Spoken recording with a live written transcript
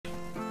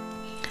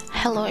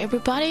Hello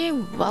everybody,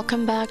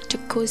 welcome back to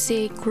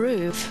Cozy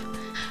Groove.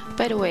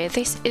 By the way,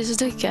 this is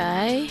the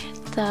guy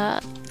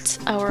that's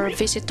our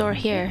visitor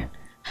here.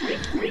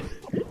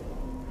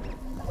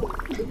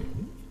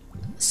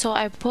 So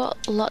I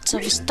bought lots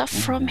of stuff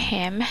from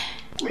him.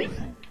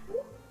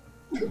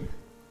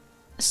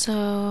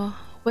 So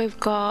we've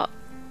got,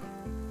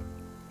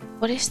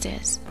 what is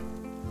this?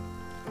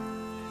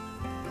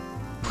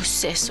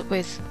 Possessed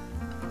with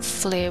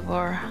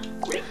flavor.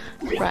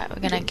 Right,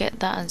 we're gonna get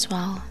that as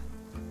well.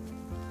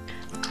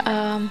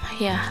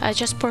 Yeah, I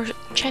just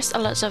purchased a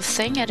lot of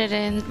things. I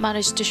didn't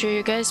manage to show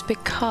you guys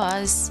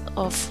because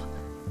of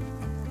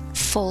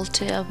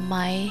faulty of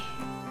my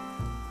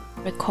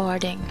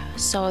recording.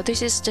 So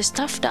this is the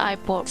stuff that I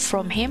bought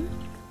from him.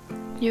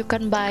 You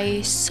can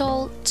buy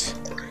salt,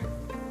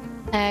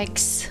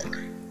 eggs,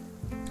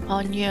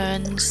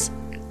 onions,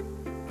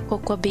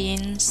 cocoa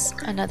beans,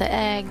 another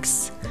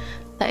eggs.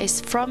 That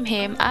is from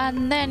him.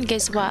 And then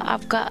guess what?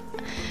 I've got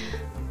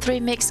 3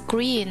 mixed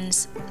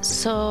greens.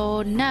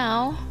 So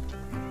now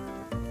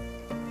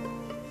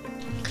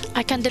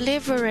I can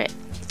deliver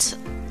it.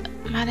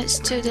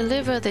 Managed to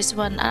deliver this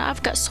one, and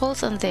I've got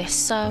salt on this,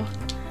 so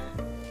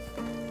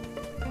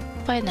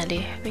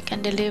finally we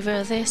can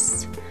deliver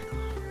this.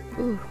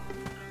 Ooh.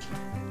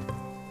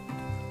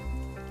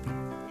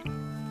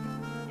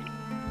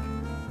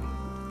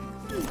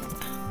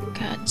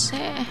 That's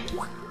it.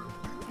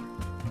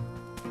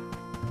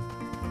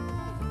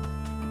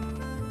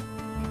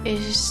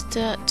 Is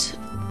that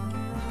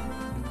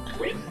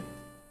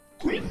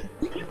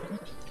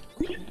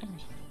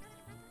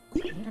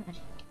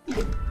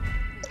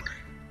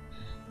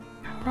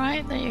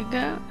right? There you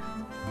go.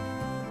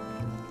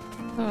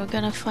 We're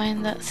gonna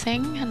find that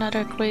thing,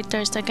 another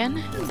critters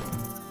again.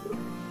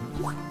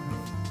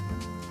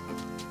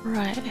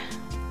 Right.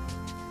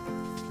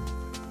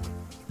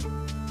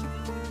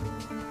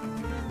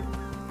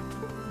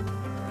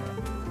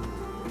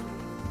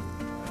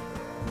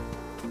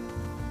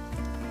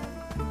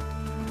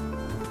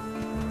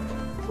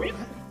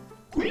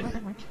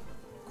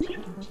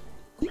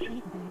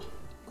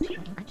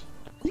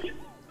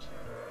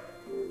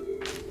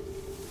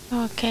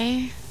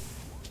 Okay.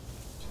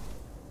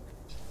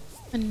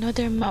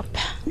 Another map.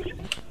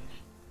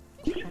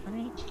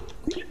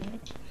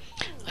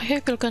 I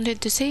hope you'll continue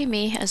to see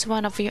me as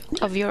one of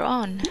your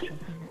own.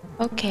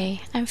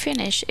 Okay, I'm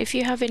finished. If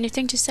you have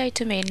anything to say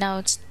to me, now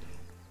it's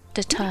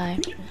the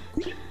time.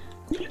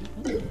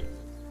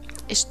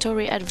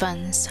 Story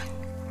advance.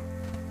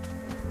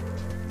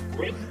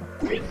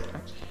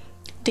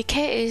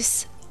 Decay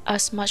is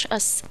as much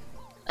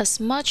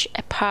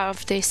a part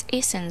of this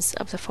essence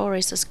of the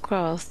forest as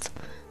growth.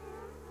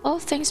 All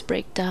things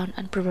break down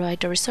and provide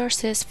the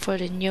resources for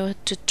the new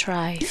to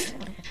thrive.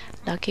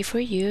 Lucky for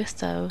you,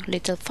 though,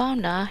 little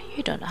fauna,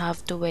 you don't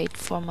have to wait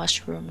for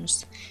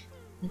mushrooms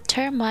and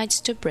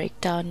termites to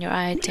break down your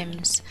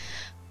items.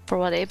 For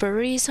whatever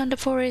reason, the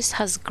forest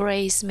has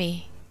graced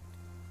me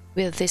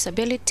with this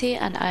ability,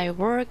 and I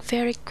work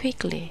very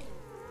quickly.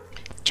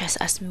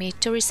 Just ask me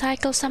to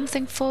recycle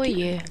something for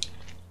you.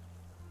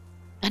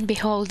 And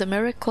behold the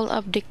miracle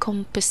of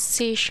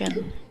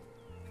decomposition.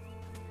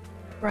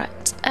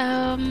 Right,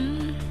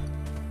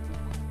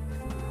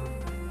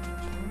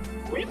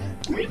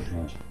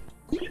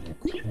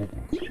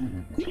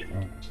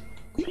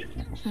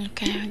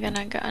 okay, we're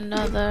gonna get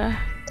another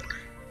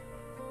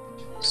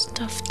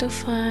stuff to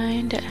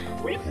find.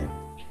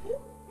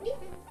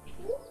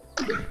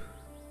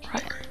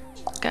 Right,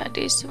 got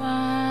this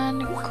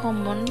one,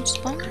 common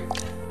spunk.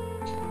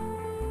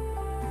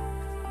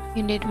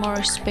 You need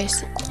more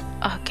space.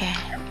 Okay.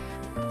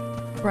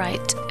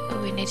 Right,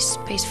 we need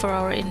space for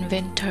our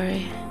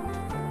inventory.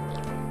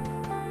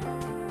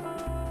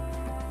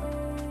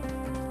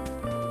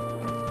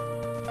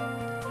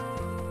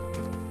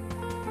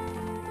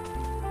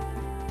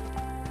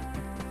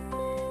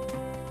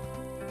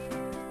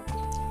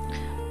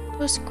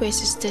 Whose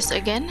quest is this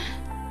again?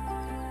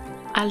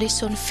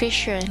 Alison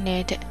Fisher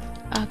need.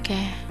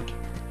 Okay.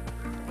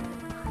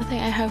 I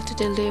think I have to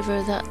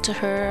deliver that to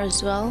her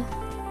as well.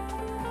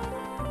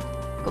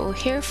 Go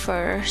here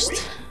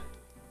first.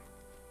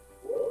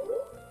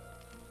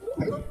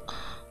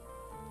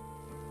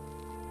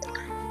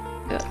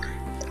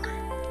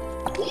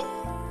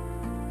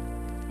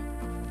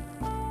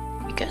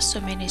 We got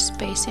so many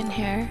space in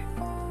here.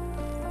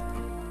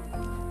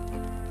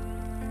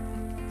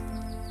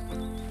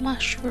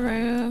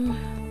 Mushroom.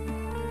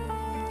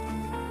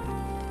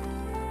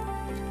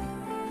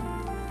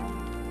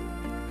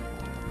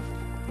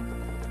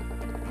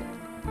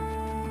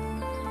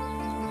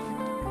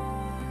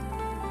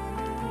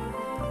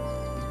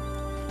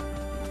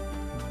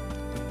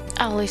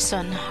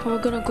 Allison. We're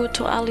gonna go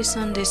to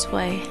Allison this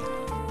way.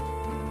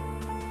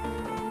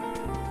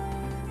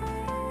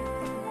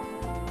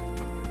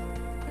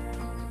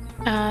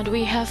 And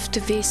we have to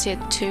visit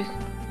to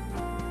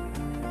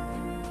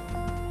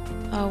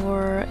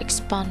our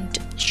expand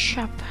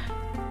shop.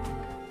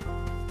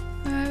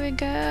 There we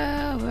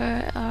go.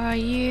 Where are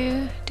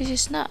you? This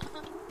is not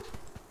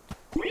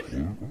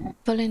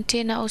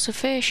Valentina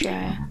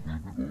Osofisha.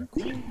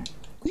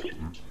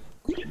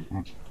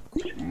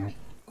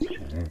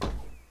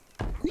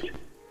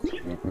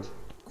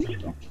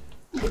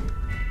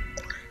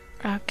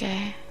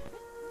 Okay.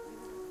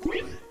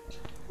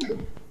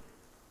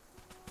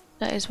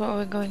 That is what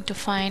we're going to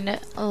find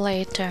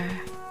later.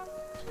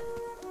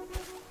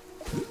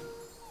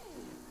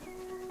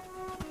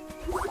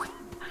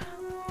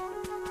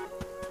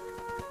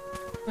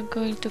 We're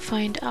going to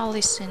find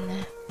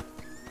Allison.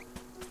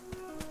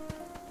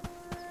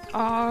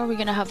 Or we're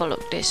gonna have a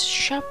look this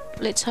shop.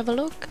 Let's have a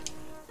look.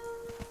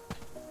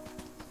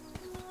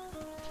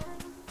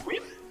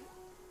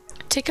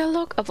 Take a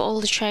look of all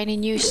the shiny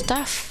new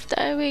stuff.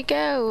 There we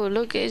go.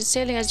 Look, it's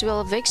selling as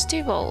well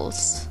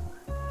vegetables.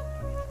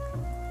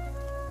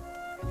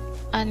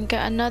 And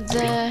got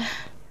another.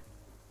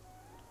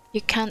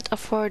 You can't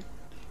afford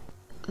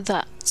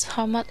that.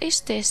 How much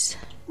is this?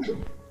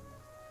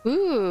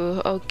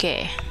 Ooh,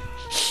 okay.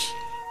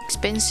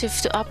 Expensive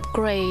to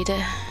upgrade.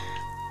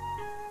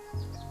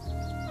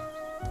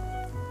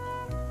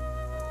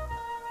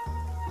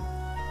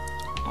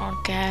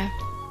 Okay.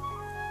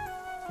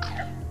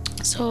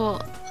 So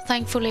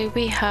thankfully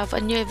we have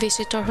a new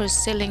visitor who's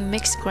selling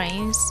mixed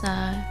grains.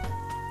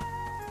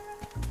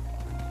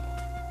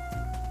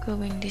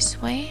 Going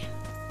this way.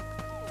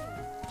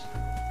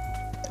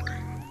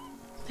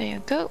 There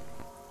you go.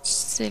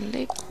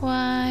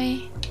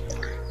 Siliquai.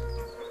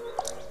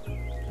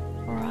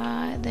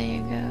 Right, there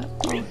you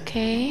go.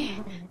 Okay.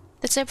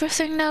 That's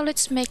everything. Now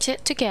let's mix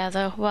it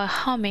together while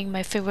humming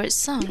my favorite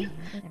song.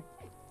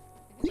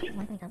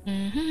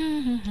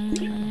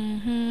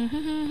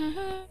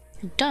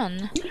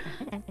 Done.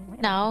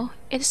 Now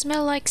it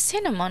smells like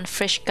cinnamon,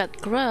 fresh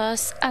cut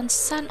grass, and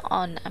sun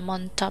on a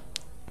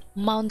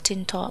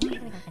mountain top.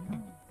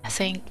 I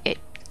think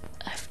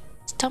I've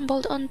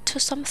stumbled onto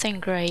something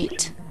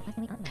great.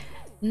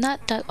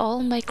 Not that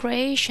all my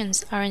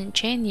creations aren't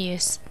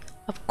genius.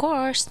 Of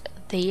course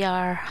they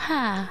are,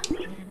 huh?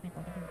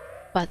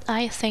 But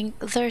I think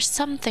there's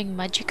something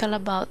magical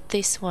about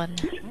this one.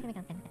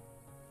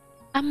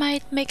 I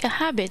might make a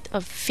habit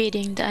of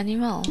feeding the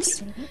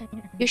animals.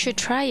 You should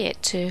try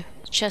it too.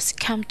 Just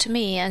come to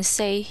me and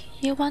say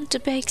you want to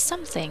bake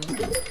something.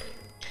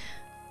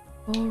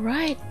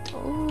 Alright.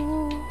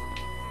 Oh.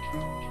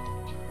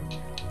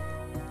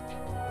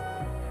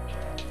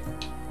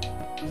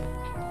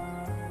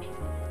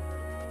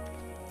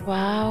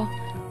 Wow.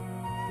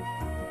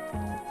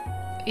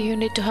 You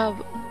need to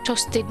have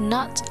toasted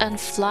nuts and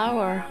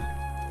flour.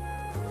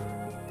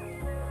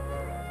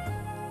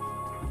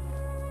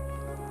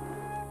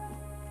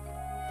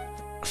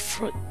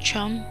 Fruit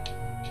jam.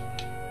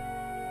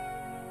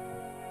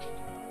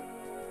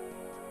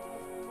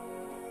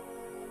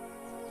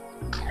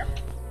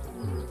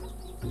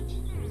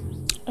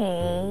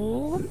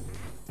 Oh,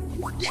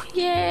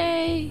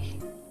 yay!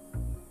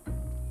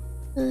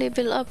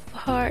 Level up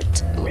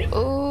heart.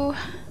 Oh,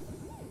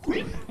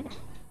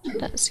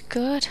 that's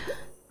good.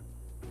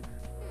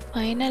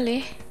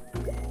 Finally.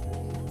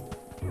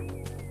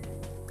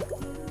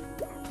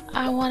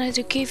 I wanted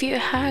to give you a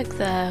hug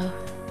though.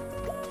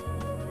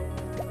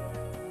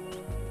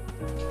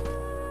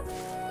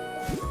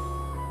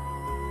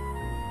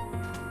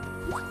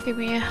 Give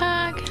me a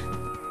hug.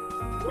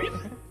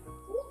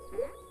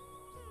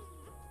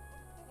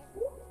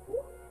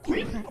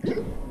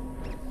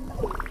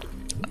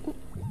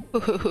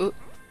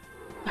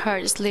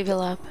 Hearts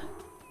level up.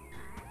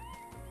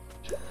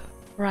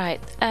 Right.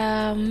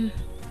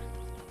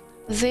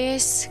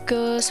 This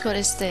goes. What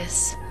is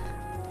this?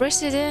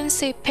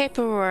 Residency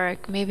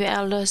paperwork. Maybe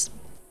I'll lose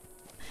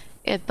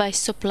it by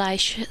supply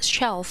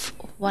shelf.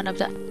 One of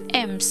the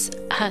M's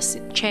has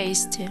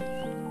chased him.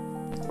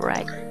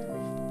 Right.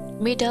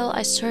 Middle,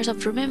 I sort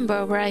of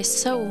remember where I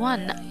saw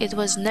one. It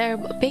was near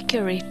a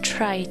bakery.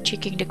 Try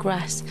checking the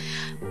grass.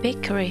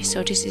 Bakery,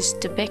 so this is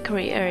the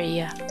bakery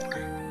area.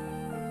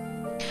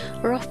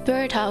 Rough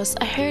birdhouse,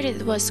 I heard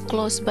it was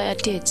close by a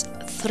ditch.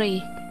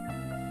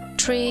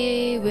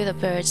 Tree with a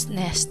bird's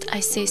nest. I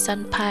see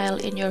sun pile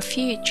in your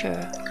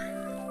future.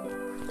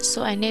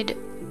 So I need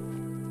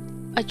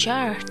a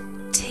jar.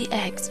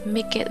 TX,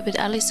 make it with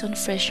Alison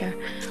Fisher.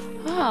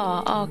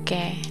 Oh,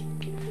 okay.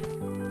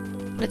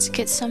 Let's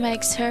get some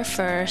eggs here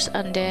first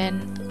and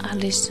then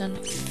Alison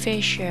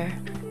Fisher.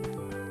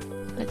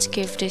 Let's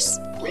give this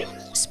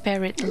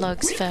spirit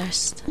logs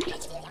first.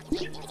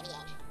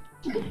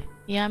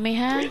 Yummy,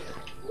 huh?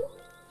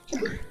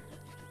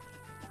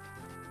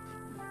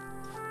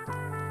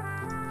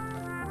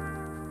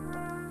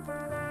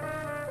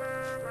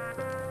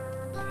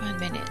 One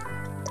minute.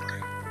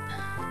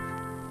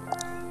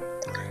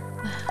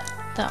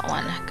 That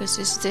one, because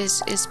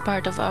this is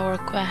part of our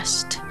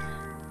quest.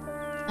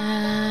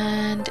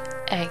 And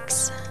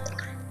eggs.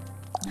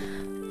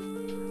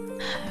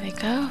 There we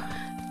go.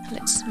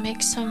 Let's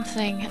make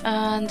something,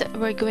 and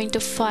we're going to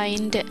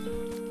find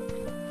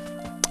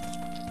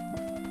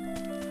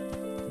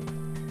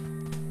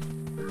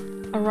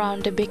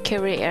around the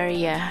bakery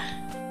area.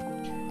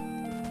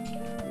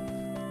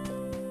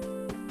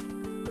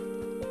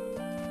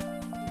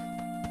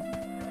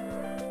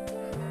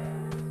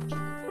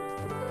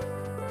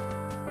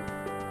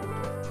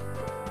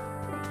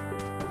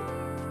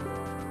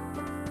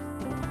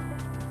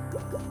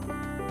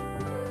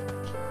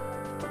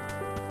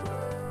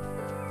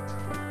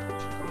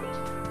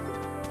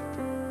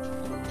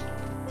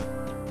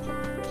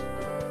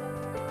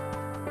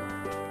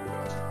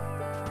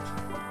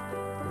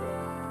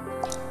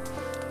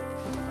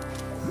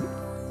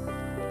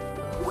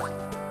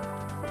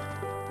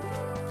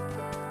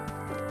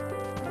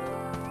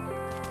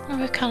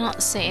 We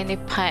cannot see any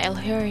pile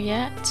here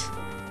yet.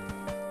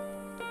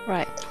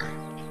 Right.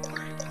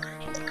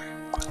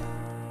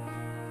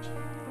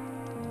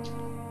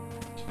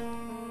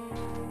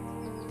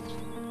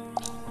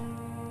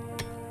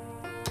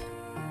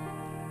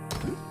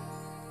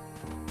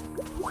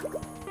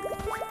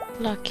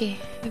 Lucky,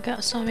 we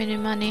got so many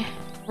money.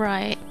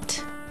 Right.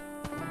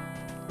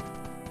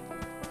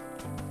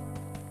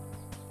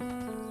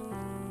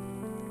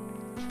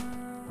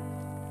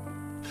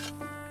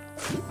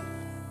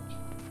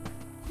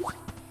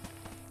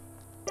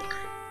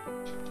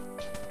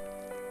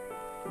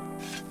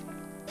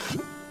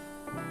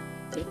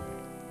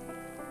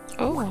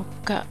 Oh,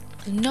 I've got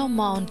no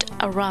mount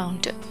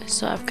around,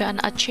 so I've got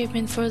an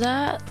achievement for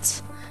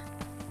that.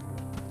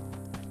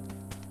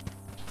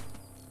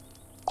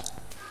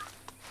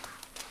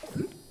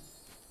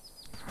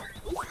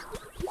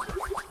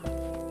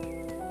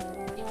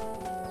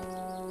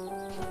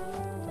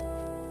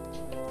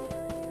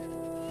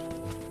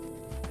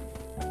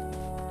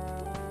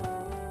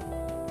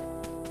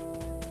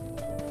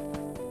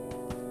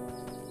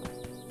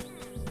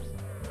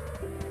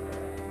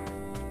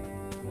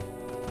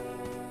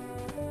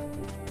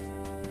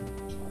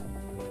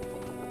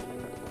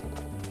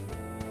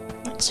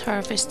 Let's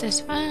harvest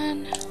this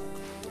one.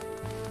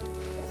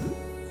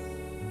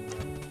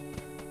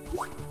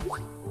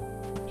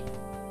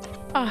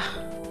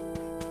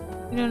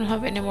 We don't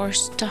have any more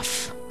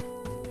stuff.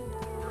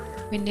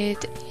 We need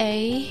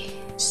a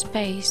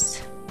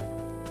space.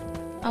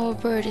 Our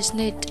birds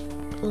need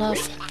love.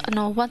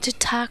 No, wanted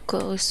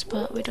tacos,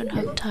 but we don't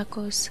have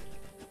tacos.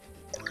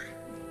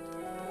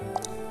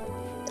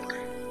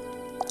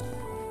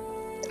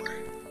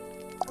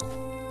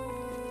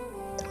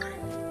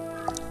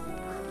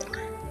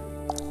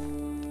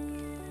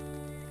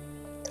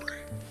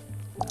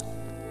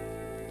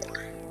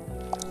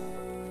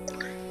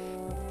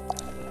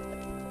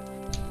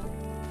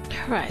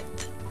 Right.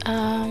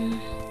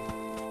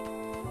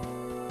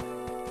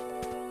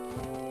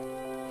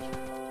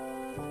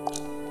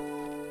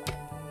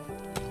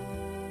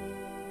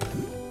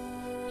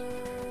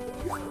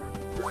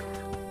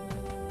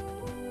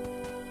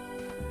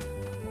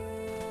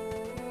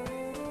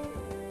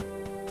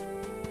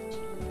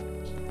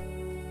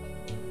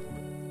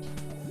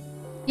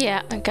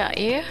 Yeah, I got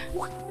you.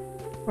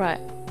 Right.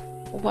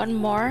 One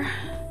more.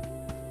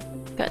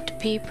 Got the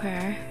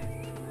paper.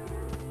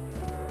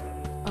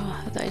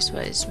 Oh, that is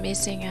what is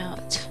missing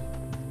out.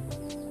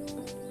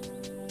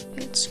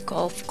 It's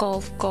golf,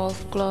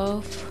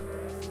 glove.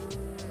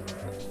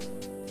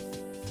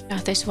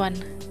 Ah, this one.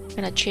 I'm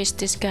gonna chase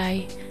this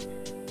guy.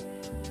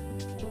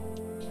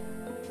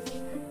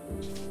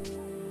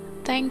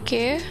 Thank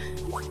you.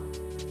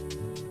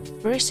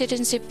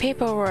 Residency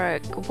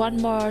paperwork. One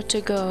more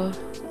to go.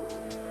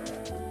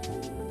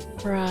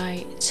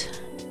 Right.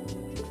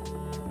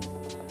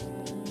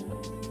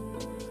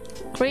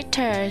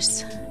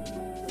 Critters.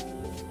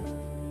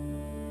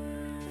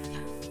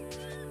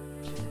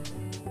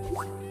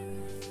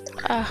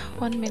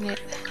 1 minute.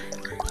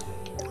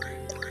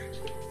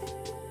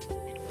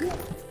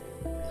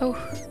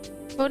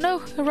 Oh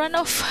no, run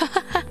off.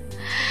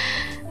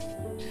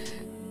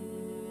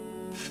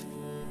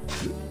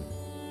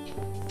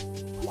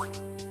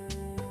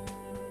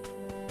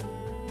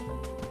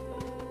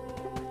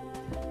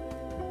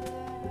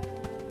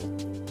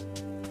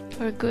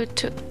 We're good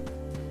to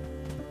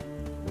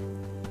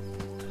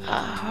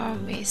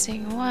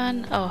missing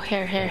one. Oh,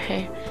 here.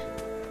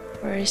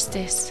 Where is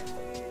this?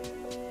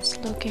 It's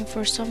looking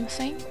for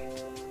something.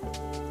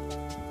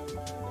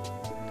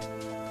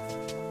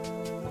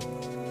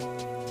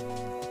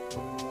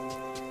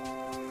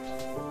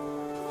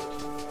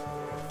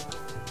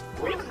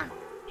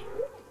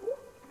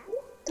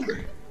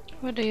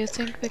 What do you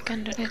think we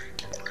can do it?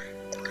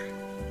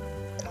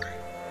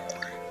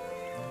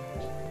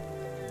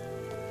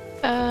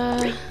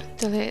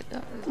 Delete.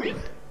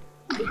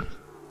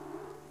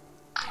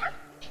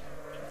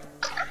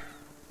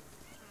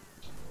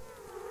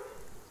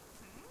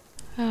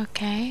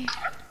 Okay.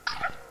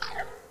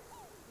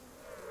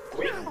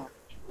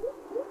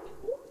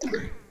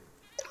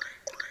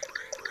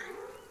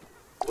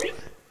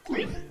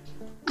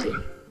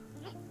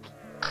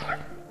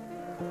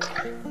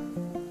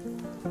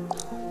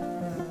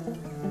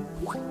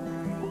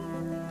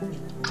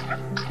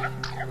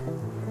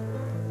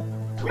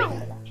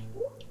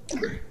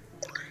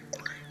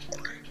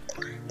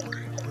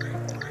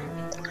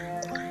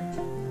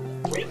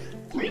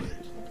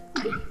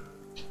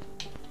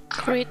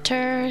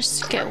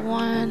 Critters, get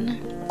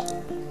one.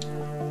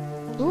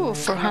 Ooh,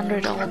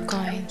 400 old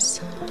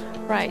coins.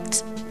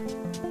 Right.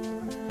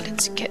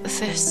 Let's get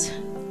this.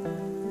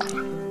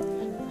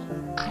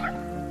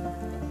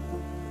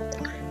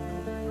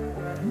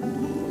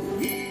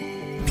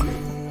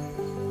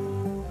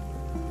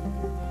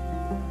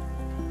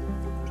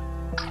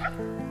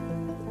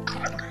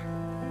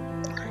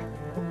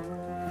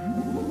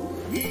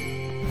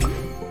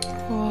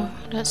 Oh,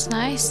 that's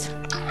nice.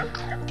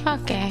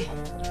 Okay.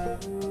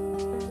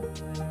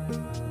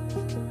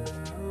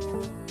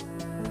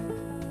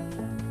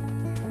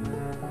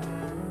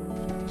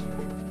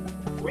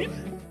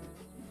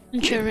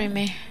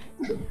 Jeremy.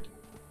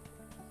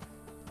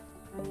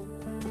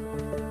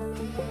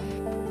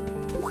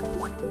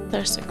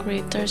 There's the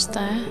critters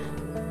there.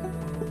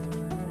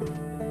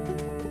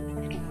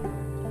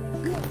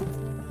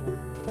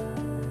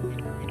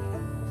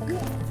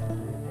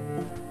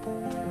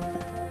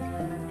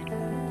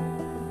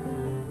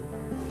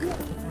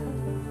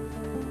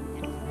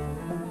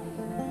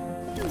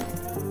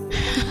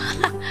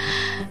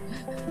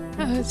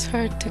 It's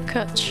hard to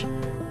catch.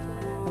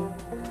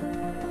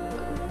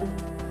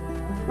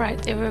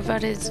 Right,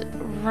 everybody's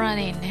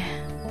running.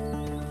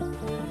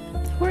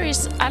 Where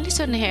is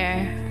Allison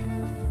here?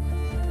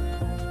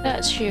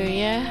 That's you,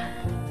 yeah?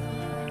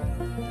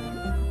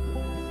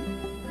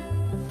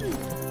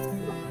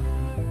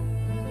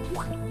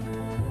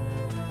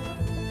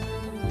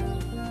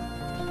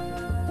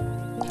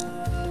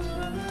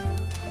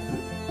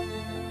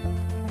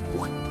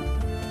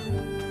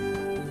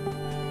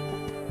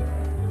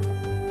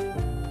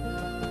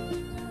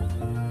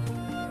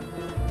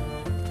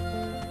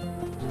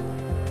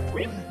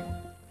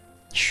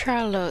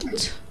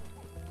 Charlotte.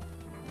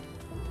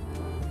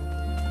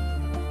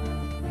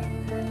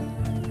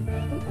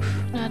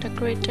 Not the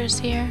critters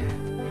here.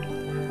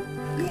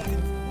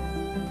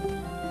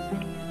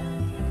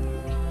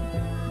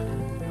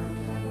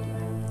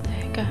 There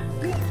you go.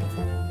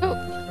 Oh!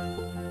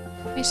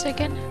 Miss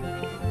again.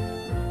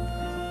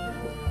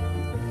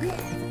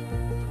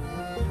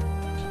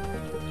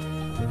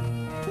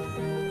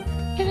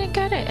 Didn't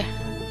get it.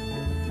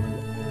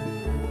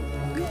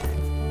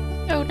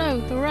 Oh no,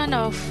 run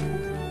off.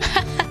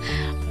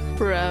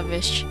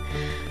 Rubbish.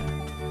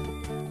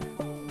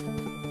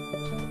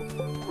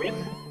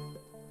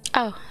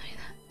 Oh,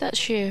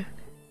 that's you.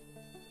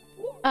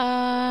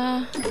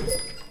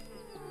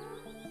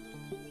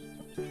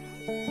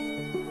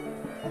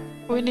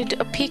 We need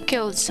a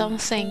pickled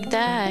something.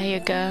 There you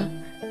go.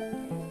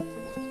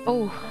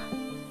 Oh,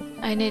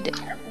 I need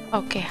it.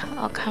 Okay,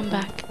 I'll come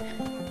back.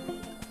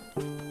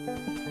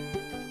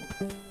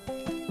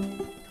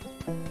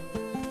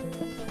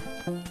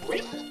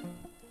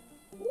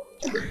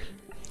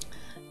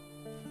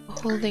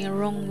 Holding a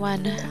wrong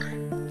one.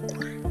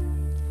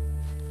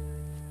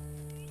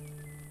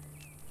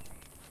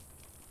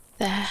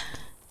 There.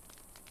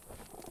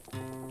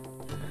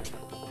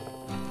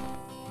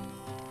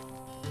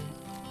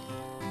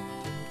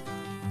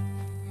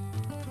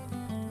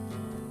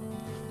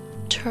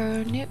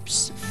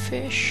 Turnips,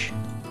 fish.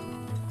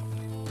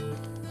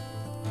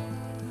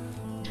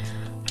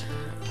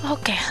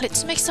 Okay,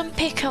 let's make some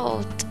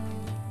pickled.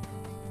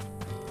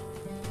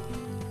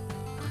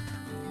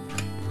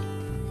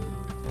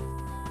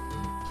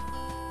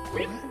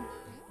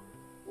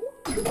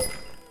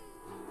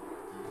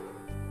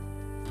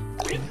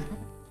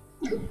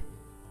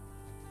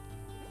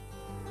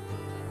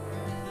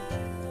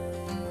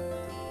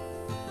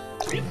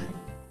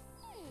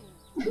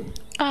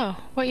 Oh,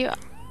 what you...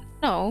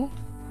 No.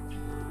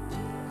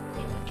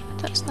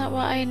 That's not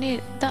what I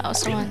need. That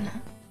was one.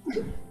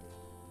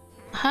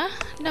 Huh?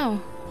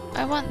 No.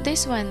 I want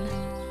this one.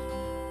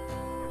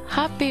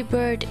 Happy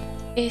Bird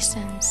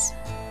Essence.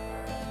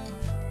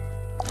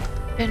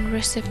 And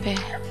recipe.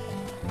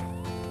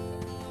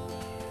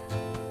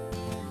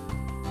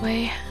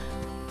 Wait.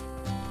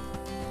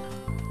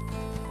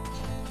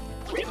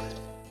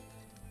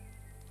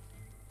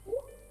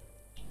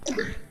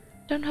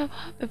 Don't have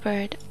Happy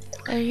Bird.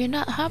 Are you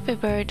not Happy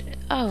Bird?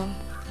 Oh.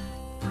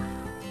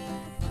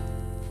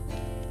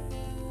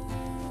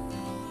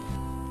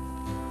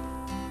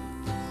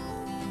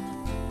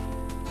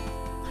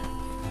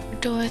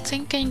 Do I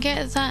think I can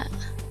get that?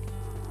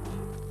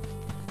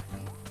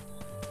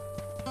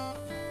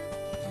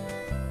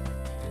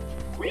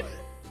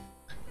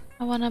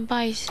 I wanna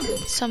buy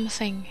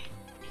something.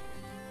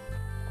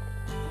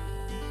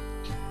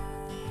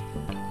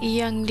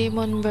 Young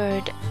demon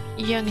bird.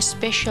 Young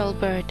special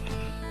bird.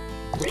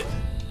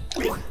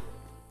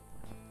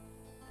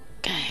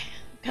 Okay,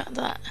 got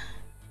that.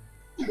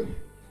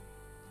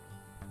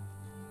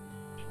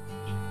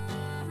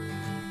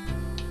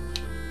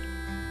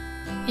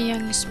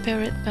 Young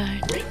spirit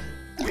bird.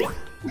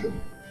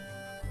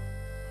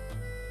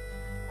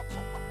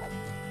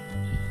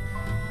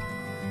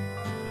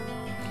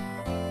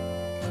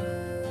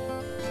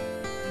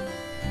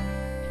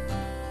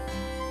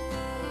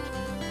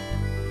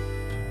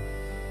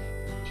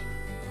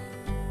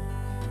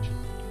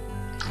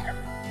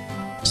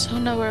 So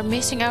now we're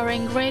missing our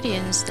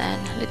ingredients then.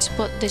 Let's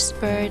put this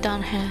bird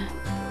on here.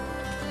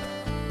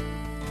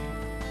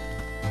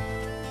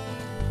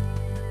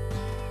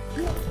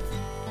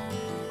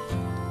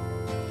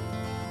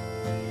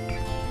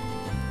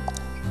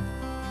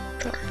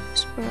 Drop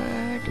this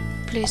bird,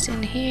 place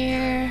in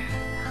here.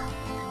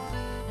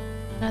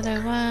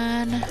 Another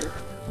one.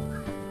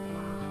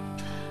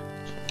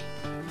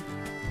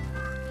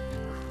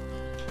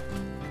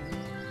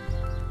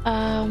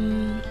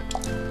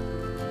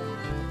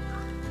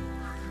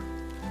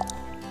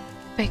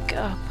 Pick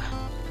up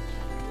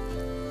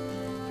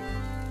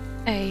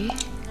A.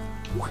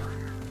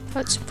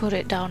 Let's put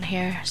it down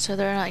here so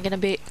they're not gonna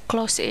be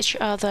close to each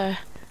other.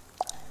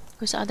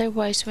 because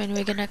otherwise when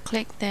we're gonna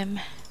click them.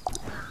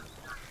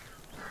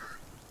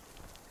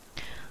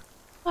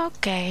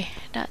 Okay,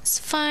 that's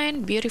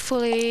fine,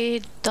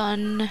 beautifully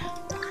done.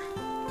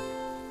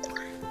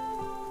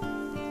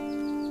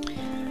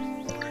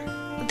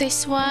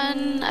 This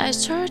one I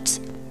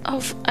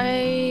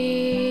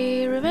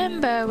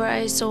remember where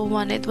I saw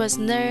one. It was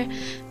near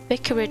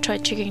bakery.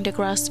 Tried checking the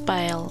grass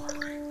pile.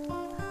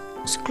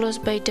 It's close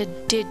by the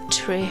dead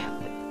tree.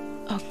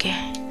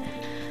 Okay.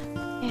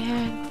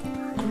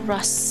 And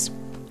grass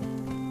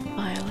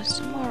pile.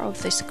 It's more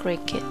of this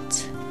cricket.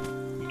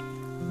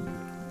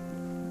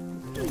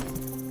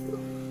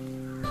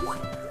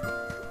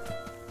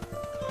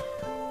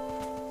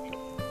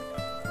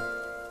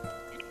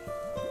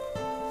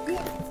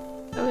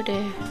 Oh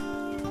there.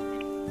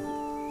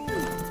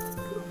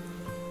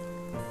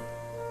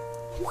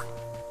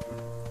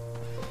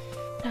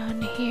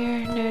 Down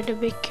here near the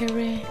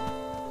bakery.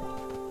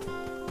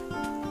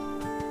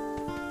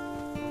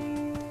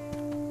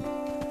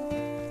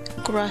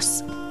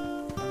 Grass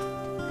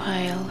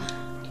pile.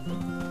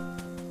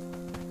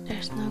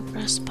 There's no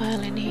grass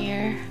pile in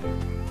here.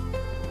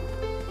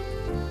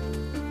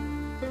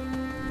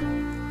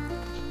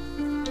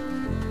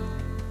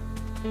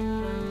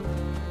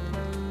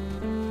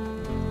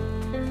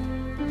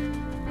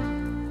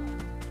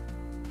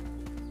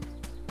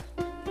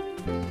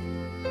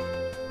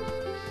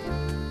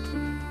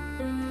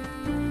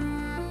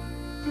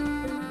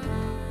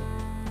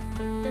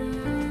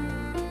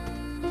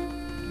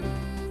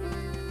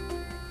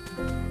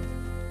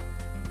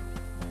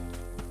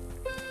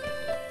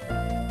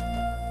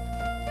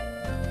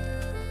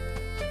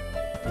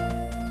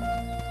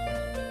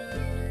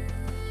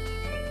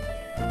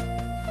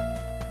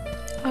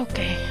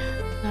 Okay,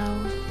 now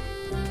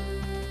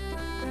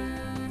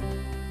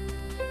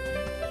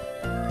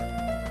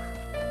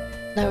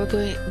we're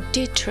going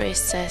D3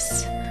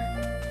 says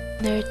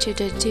near to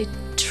the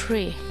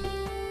D3.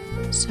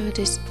 So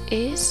this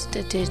is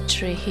the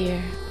D3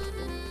 here.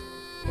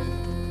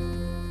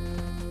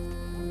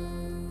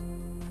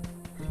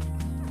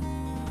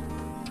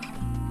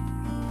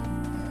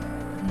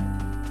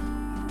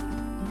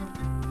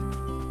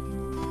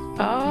 Oh,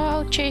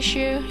 I'll chase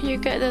you. You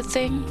get the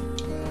thing.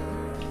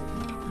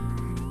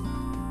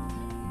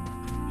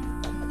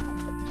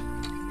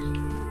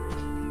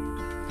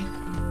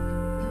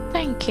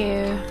 Thank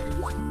you.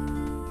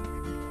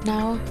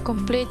 Now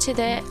completed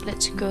it.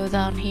 Let's go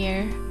down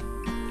here.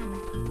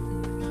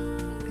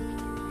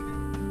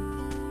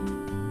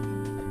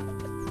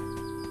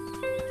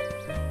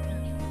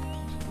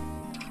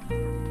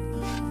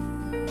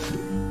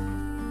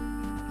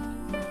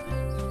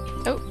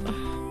 Oh,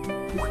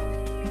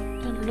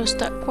 don't lose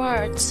that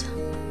quartz.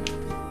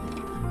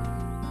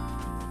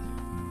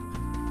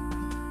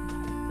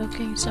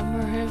 Looking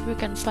somewhere if we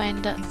can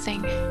find that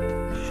thing.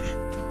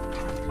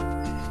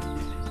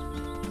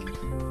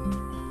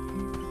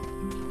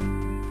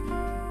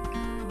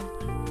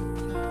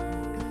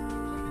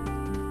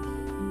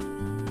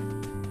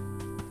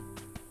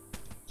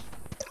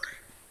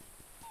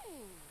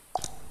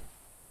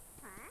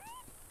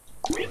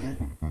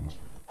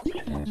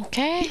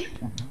 Okay.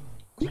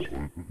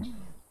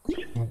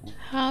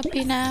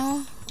 Happy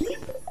now.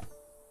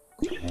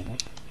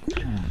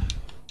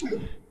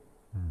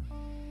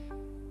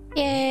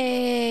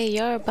 Yay,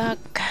 you're back.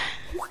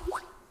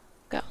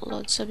 Got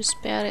lots of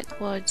spirit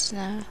words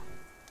now.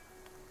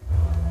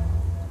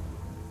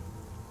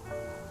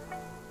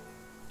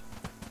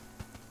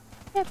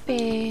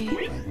 Happy.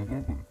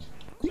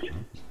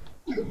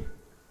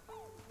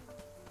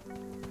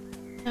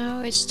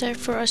 Now it's time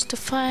for us to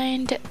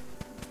find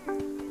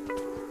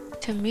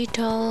the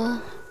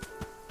middle.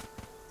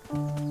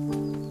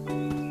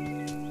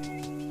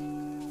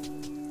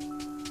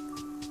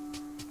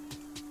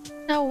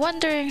 Now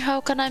wondering how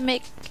can I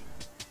make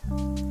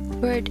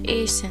bird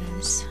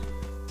essence.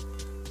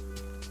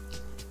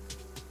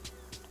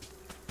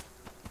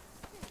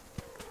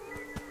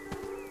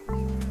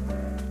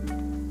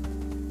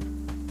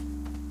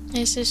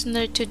 This is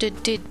near to the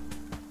dead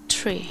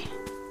tree.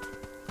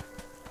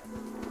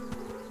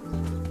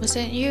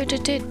 Wasn't you the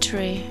dead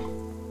tree?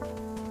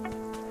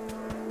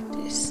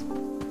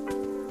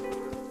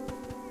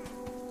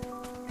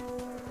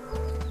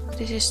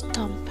 This is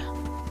stump.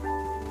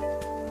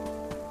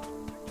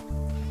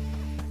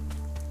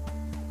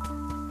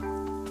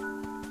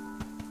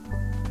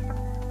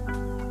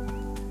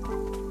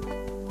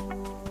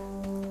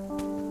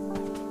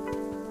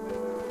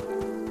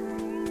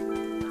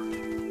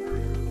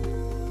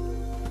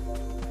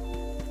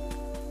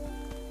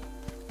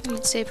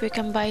 Let's see if we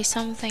can buy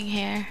something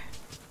here.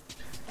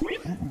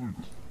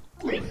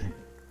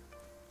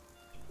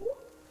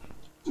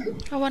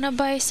 I wanna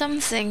buy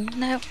something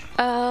now.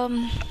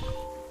 I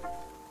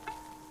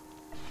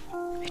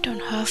don't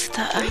have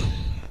that.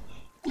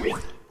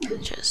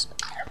 Just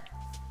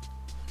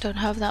don't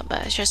have that,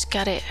 but I just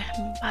got it.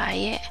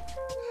 Buy it.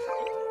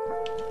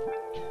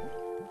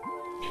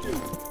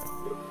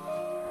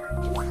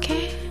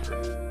 Okay.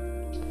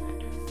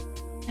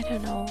 I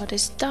don't know what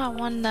is that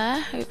one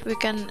there. If we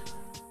can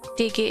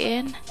dig it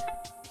in.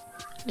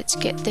 Let's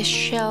get this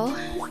shell.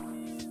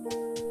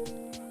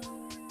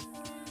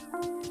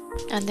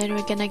 And then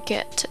we're gonna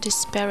get the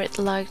spirit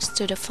legs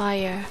to the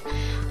fire.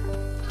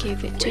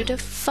 Give it to the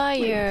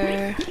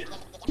fire.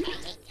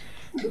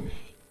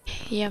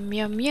 Yum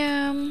yum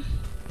yum.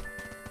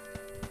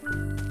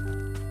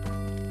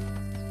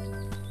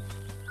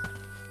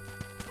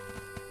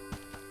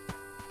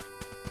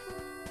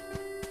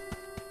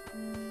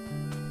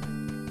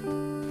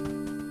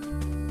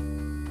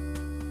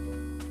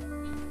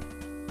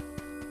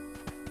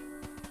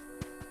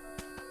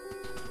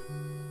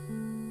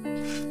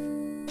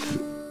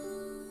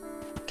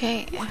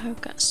 Okay,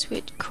 I've got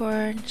sweet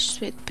corn,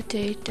 sweet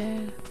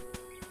potato.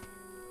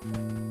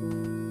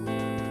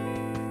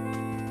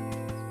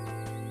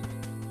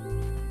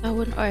 I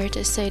wouldn't order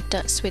to say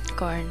that sweet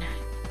corn.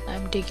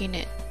 I'm digging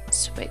it.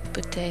 Sweet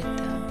potato.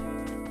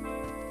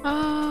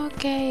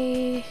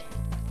 Okay.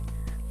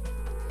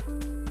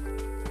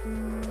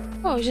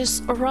 Oh,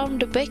 just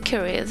around the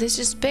bakery. This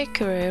is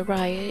bakery,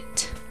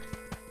 right?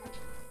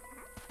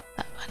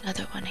 Oh,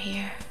 another one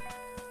here.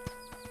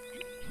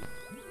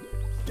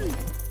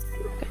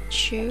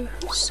 Got you.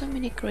 So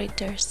many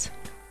craters.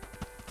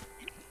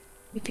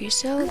 If you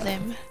sell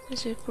them,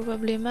 this is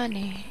probably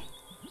money.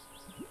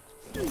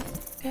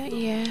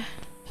 Yeah.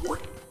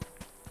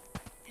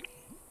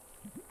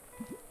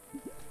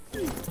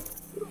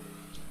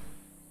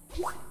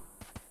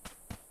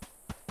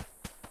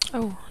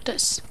 Oh,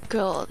 that's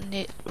girl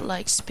need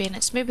like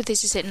spinach. Maybe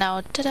this is it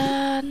now.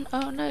 Ta-da!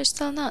 Oh no,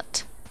 still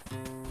not.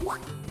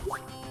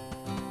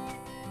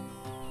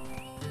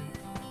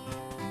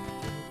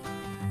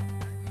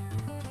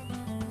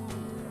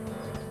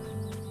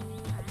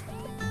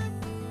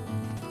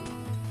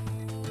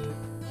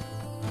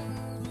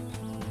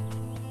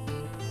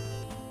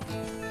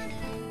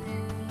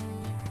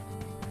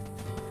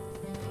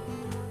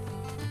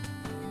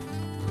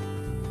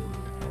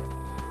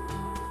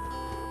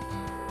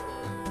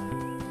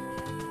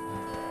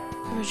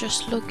 We're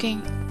just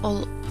looking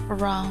all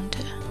around.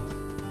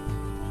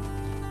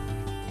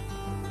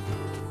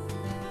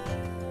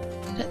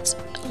 That's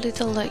a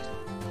little like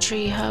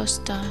tree house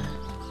down.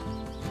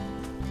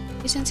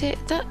 Isn't it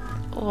that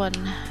one?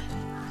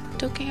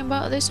 Talking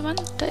about this one?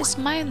 That is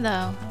mine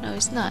though. No,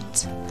 it's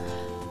not.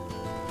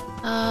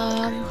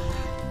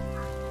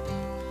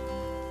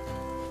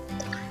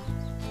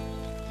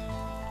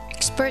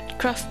 Expert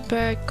craft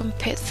bird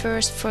compete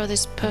first for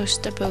this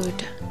post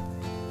abode.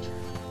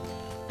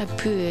 A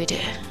bird.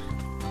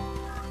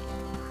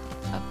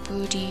 A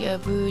booty, a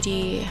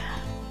booty.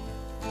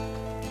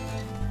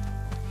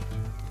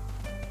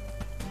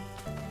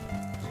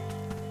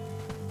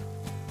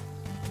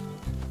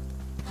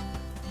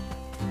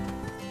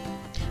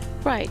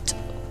 Right,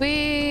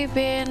 we've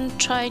been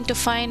trying to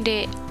find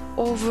it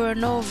over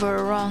and over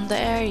around the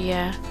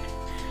area.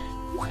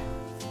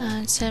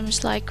 And it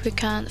seems like we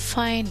can't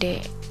find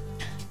it.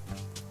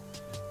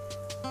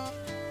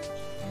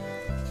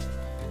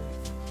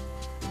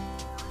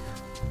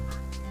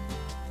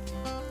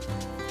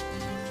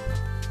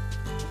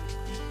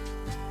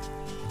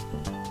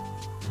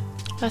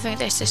 I think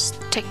this is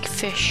thick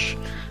fish.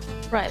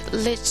 Right,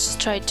 let's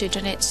try to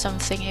donate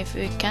something if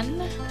we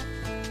can.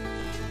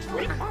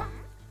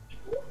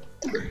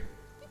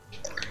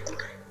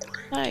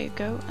 There you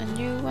go, a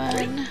new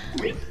one.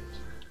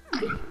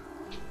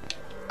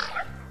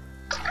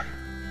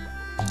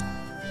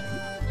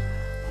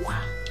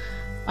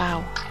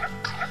 Wow.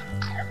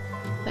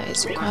 That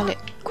is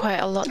quite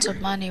a lot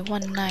of money,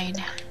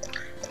 1.9.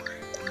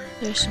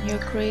 There's new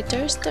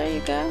creators, there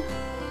you go.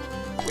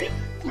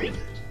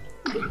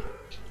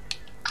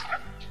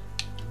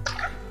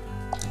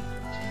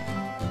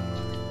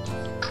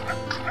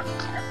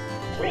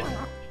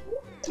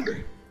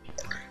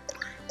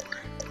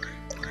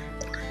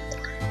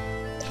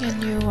 A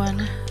new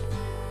one.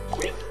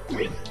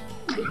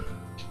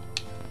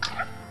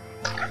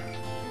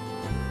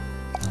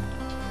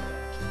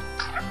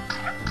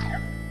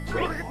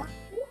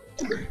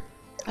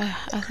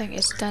 I think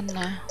it's done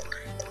now.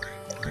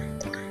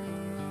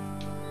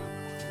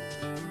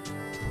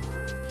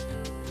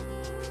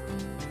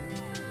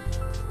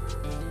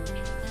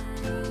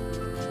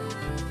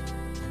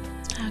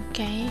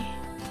 Okay.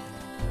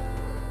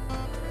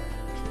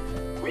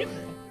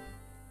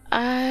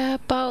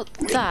 About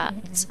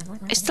that,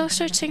 I'm still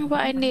searching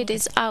what I need.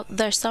 It's out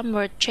there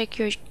somewhere. Check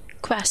your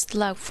quest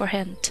log for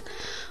hint.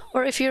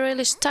 Or if you're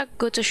really stuck,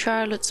 go to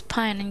Charlotte's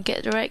Pine and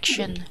get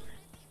direction.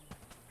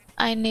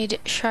 I need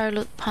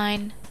Charlotte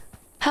Pine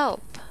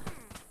help.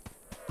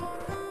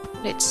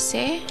 Let's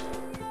see.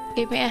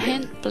 Give me a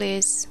hint,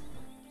 please.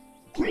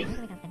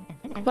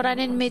 What I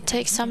need may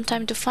take some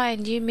time to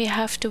find. You may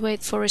have to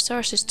wait for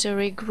resources to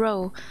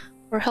regrow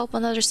or help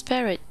another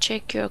spirit.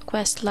 Check your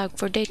quest log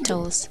for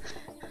details.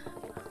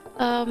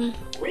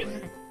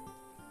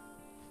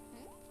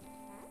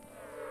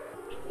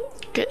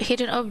 Get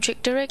hidden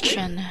object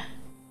direction.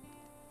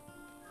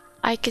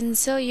 I can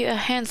sell you a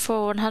hand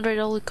for 100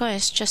 old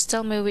coins. Just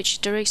tell me which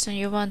direction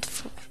you want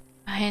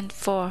a hand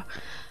for.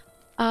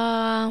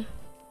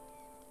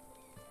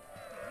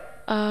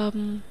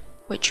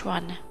 Which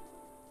one?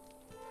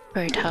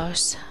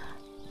 Birdhouse.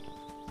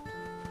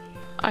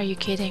 Are you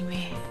kidding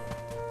me?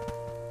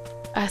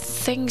 I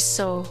think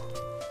so.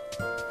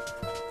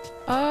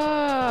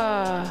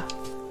 Ah.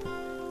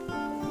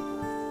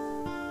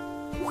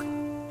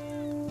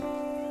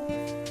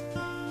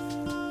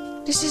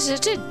 This is a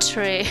dead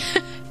tree.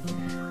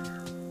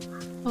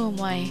 Oh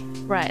my.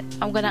 Right,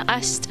 I'm gonna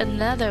ask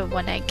another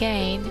one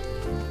again.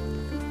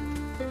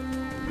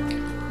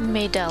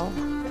 Middle.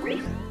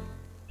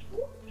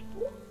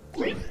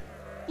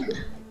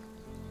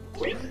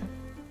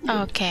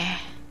 Okay.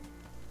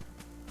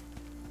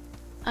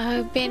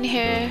 I've been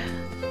here.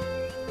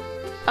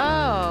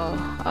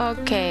 Oh,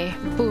 okay.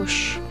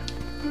 Bush.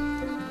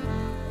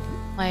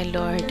 My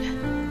lord.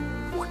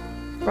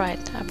 Right,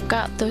 I've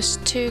got those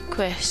 2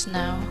 quests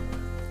now.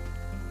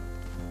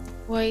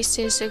 Why is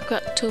this? I've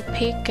got 2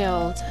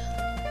 pickled.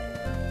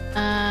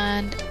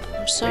 And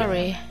I'm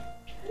sorry.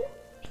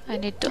 I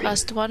need to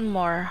ask one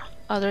more.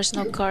 Oh, there's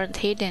no current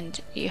hidden.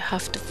 You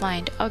have to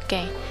find.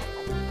 Okay.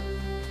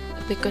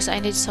 Because I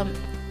need some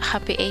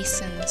happy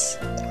essence.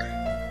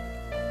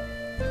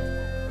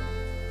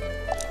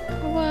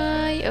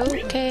 Why?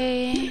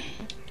 Okay.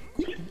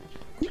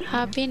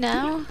 Happy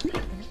now?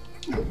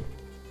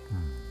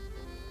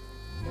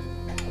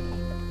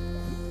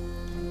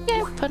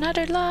 Yep,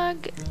 another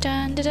log.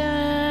 Dun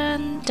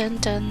dun dun dun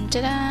dun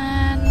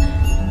dun.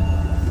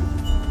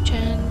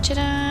 Dun dun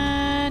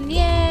dun.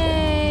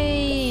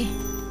 Yay!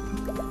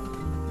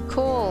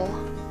 Cool.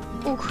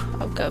 Ooh,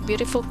 I've got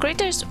beautiful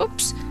critters.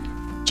 Oops.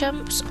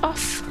 Jumps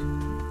off.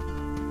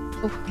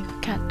 Oh,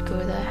 can't go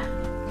there.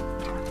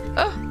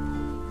 Oh!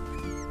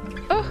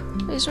 Oh,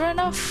 he's run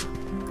off.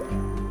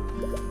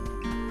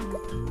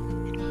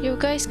 You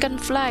guys can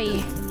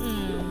fly.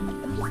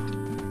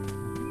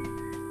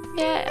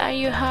 Yeah, are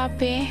you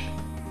happy?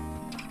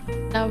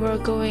 Now we're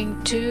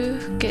going to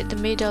get the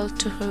middle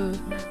to who?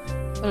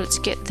 Well, let's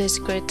get these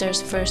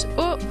critters first.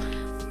 Oh!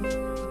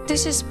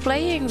 This is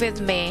playing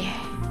with me.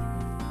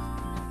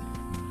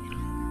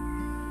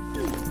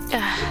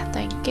 Ah,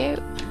 thank you.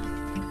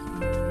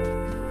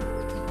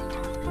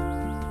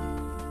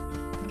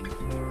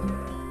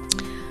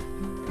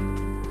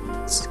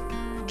 Let's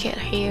get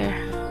here.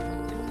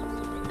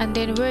 And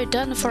then we're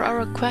done for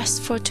our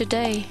quest for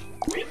today.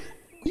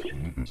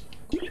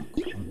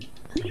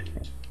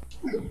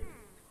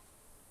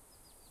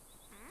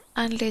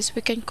 Unless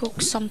we can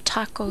cook some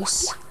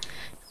tacos.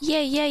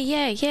 Yeah, yeah,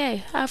 yeah, yeah.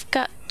 I've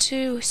got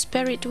 2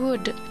 spirit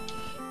wood.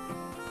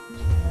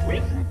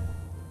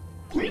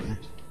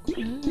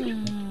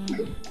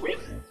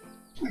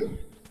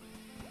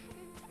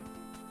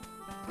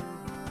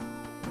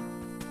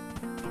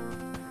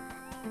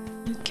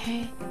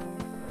 Okay.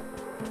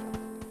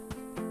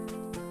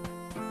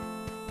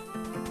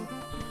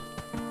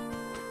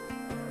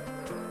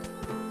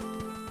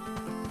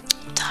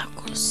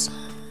 Tacos.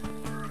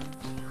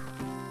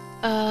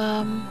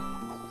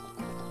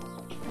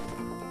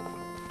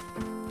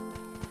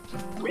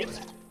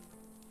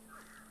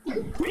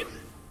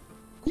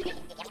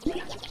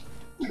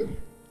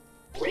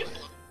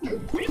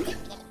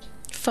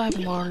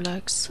 5 more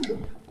legs.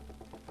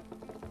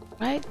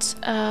 Right,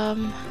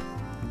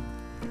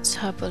 let's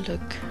have a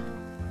look.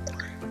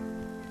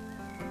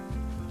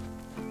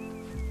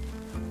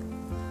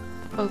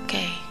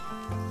 Okay.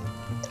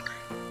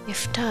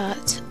 If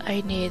that,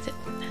 I need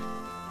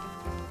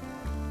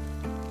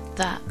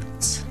that.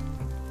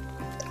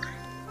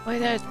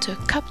 Whether to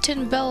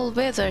Captain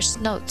Bellwether's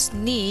notes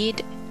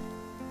need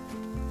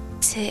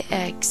tea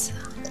eggs.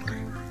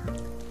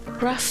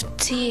 Craft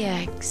tea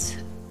eggs.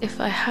 If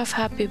I have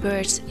Happy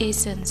Bird's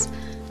essence.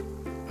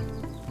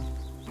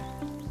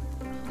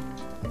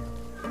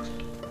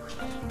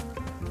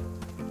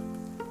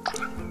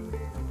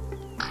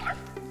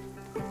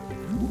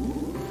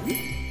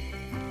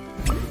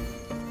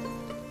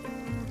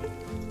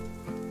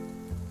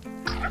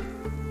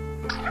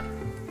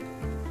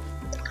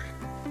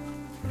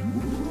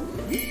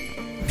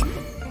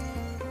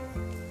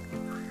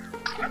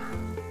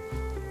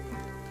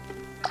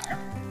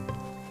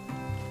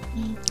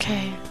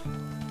 Okay.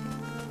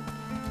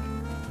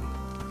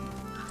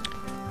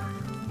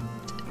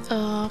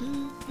 I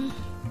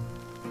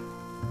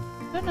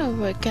don't know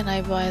where can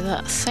I buy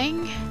that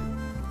thing.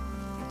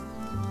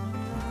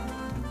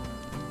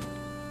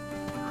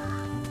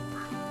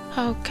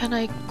 How can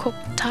I cook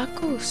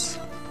tacos?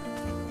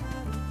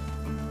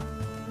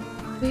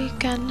 We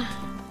can.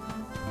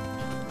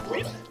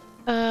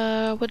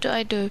 What do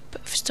I do?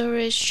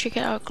 Storage,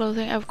 chicken out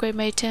clothing, upgrade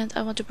my tent.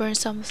 I want to burn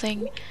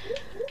something.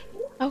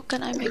 How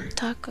can I make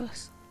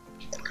tacos?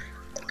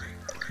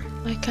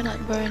 I cannot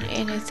burn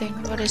anything.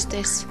 What is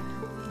this?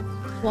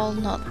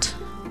 Walnut.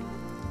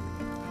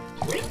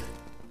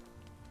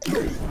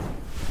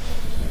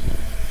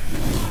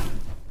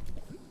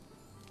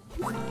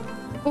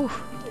 Ooh,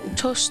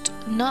 toast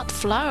nut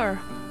flour.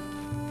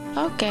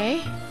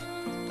 Okay.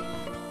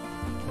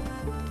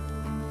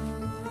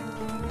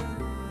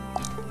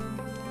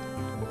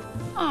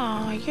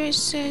 Oh, you're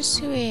so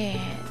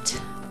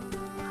sweet.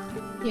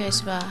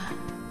 Yes, ba.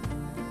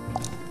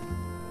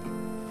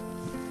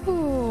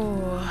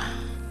 Ooh.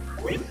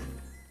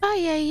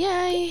 Ay, ay,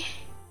 ay.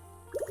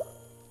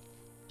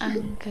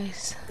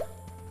 Angus.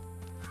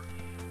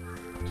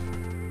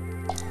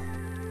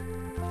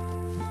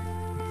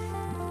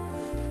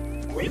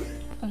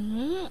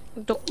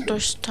 Doctor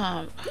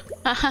stamp.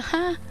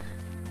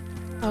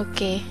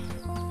 Okay.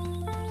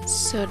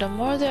 So the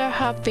more they are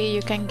happy,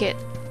 you can get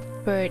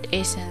bird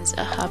essence,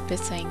 a happy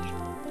thing.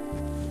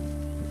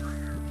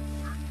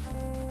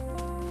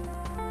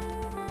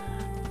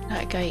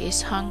 That guy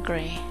is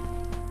hungry.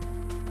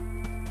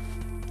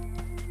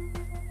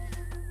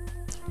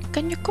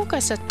 Can you cook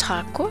us a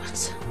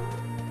tacos?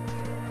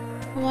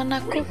 I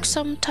wanna cook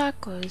some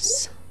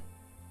tacos.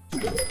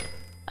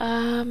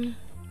 Oh.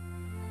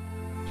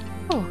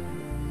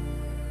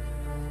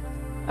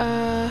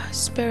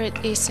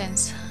 Spirit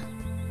essence.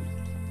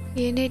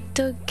 You need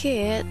to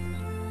get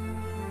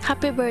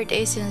happy bird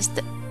essence.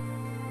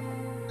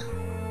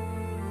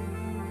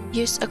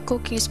 Use a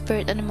cooking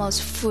spirit animal's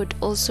food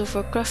also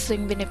for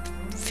crafting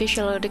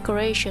beneficial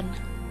decoration.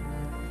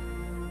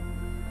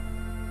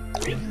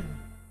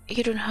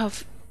 You don't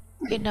have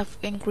enough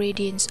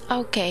ingredients.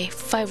 Okay,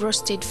 5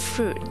 roasted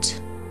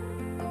fruit.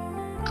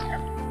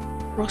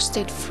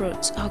 Roasted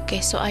fruits.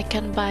 Okay, so I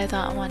can buy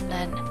that one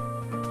then.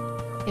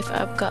 If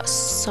I've got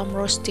some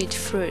roasted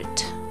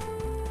fruit.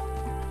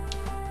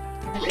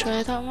 I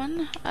try that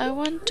one. I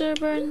want to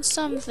burn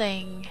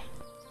something.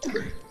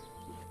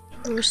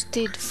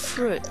 Roasted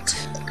fruit.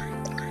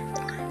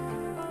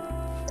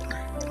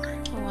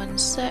 1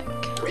 sec.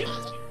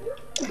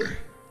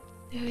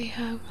 There we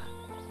have.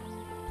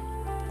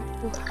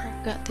 Oh,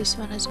 I've got this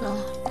one as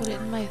well. Put it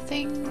in my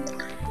thing.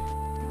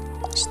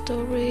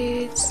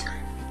 Storage.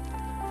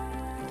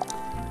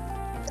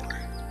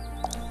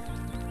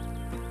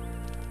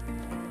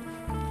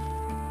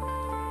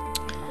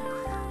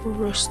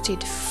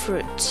 Roasted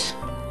fruit.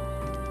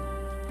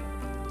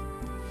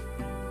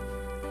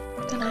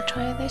 Can I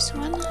try this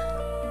one?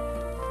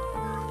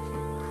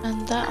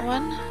 And that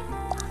one?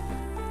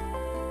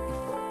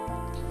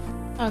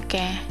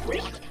 Okay.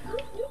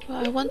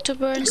 Well, I want to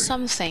burn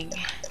something.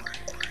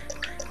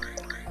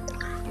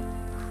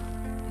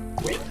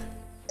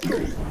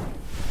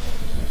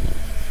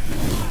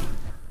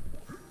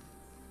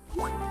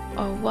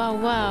 Oh wow,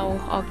 wow.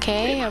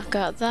 Okay, I've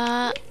got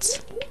that.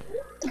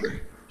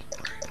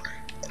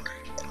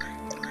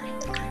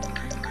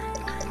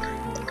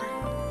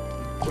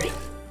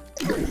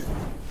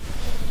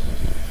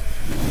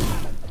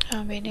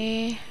 How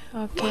many?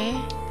 Okay,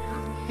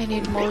 I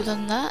need more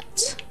than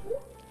that.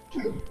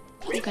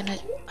 I'm gonna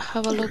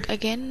have a look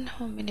again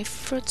how many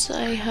fruits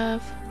I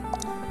have.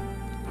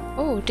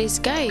 Oh, this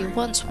guy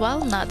wants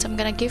walnut. I'm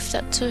gonna give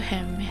that to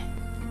him.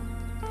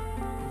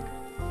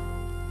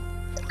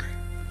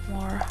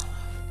 More.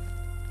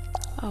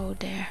 Oh,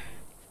 there.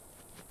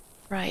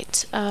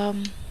 Right. I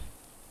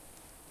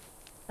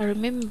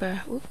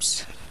remember.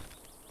 Oops.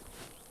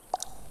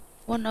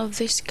 One of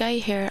this guy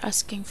here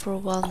asking for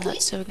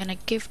walnut, so we're gonna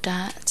give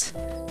that.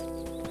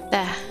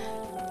 There.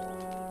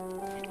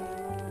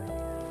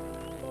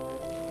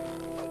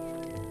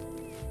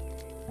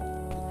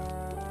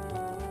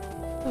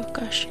 Oh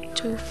gosh,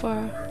 too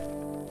far.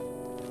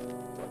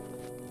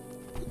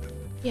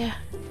 Yeah.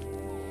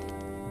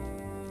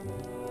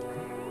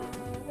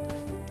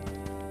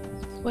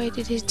 Why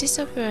did he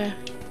disappear?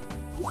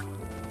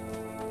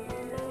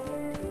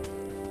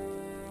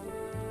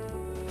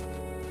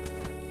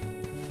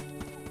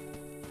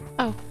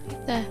 Oh,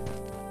 there.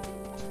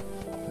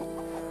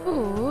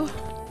 Oh,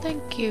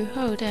 thank you.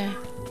 Oh, there.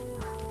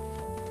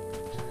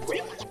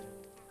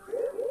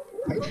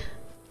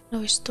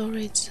 No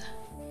storage.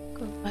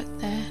 Go back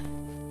there.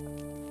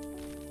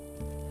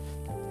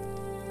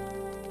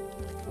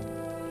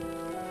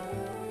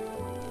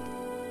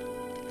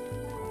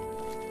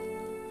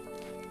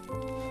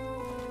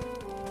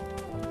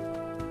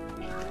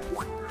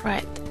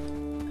 Right.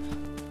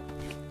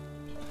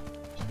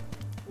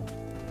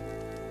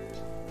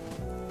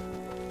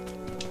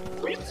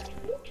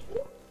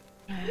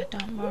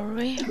 Don't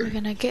worry, we're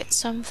gonna get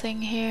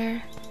something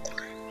here.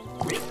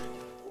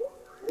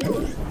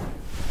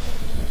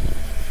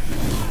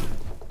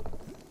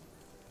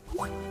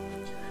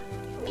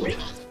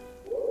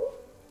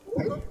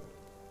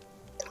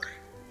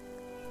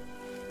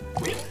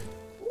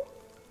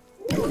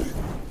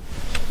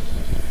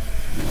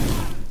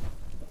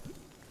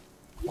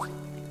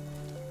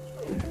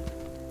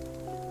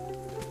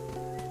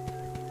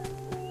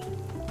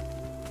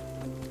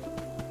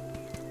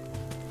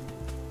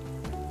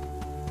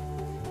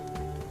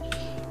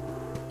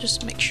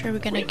 Just make sure we're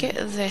gonna get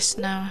this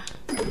now.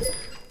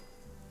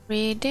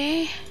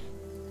 Ready?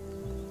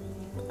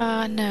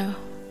 No.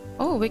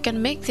 Oh, we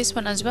can make this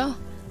one as well.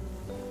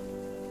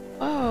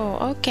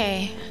 Oh,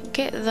 okay.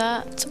 Get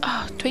that.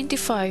 Oh,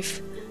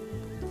 25.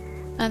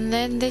 And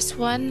then this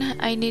one,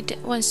 I need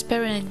one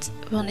spirit.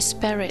 One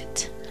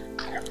spirit.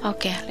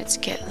 Okay, let's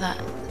get that.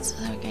 So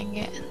we can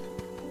get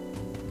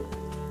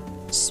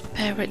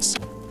spirits.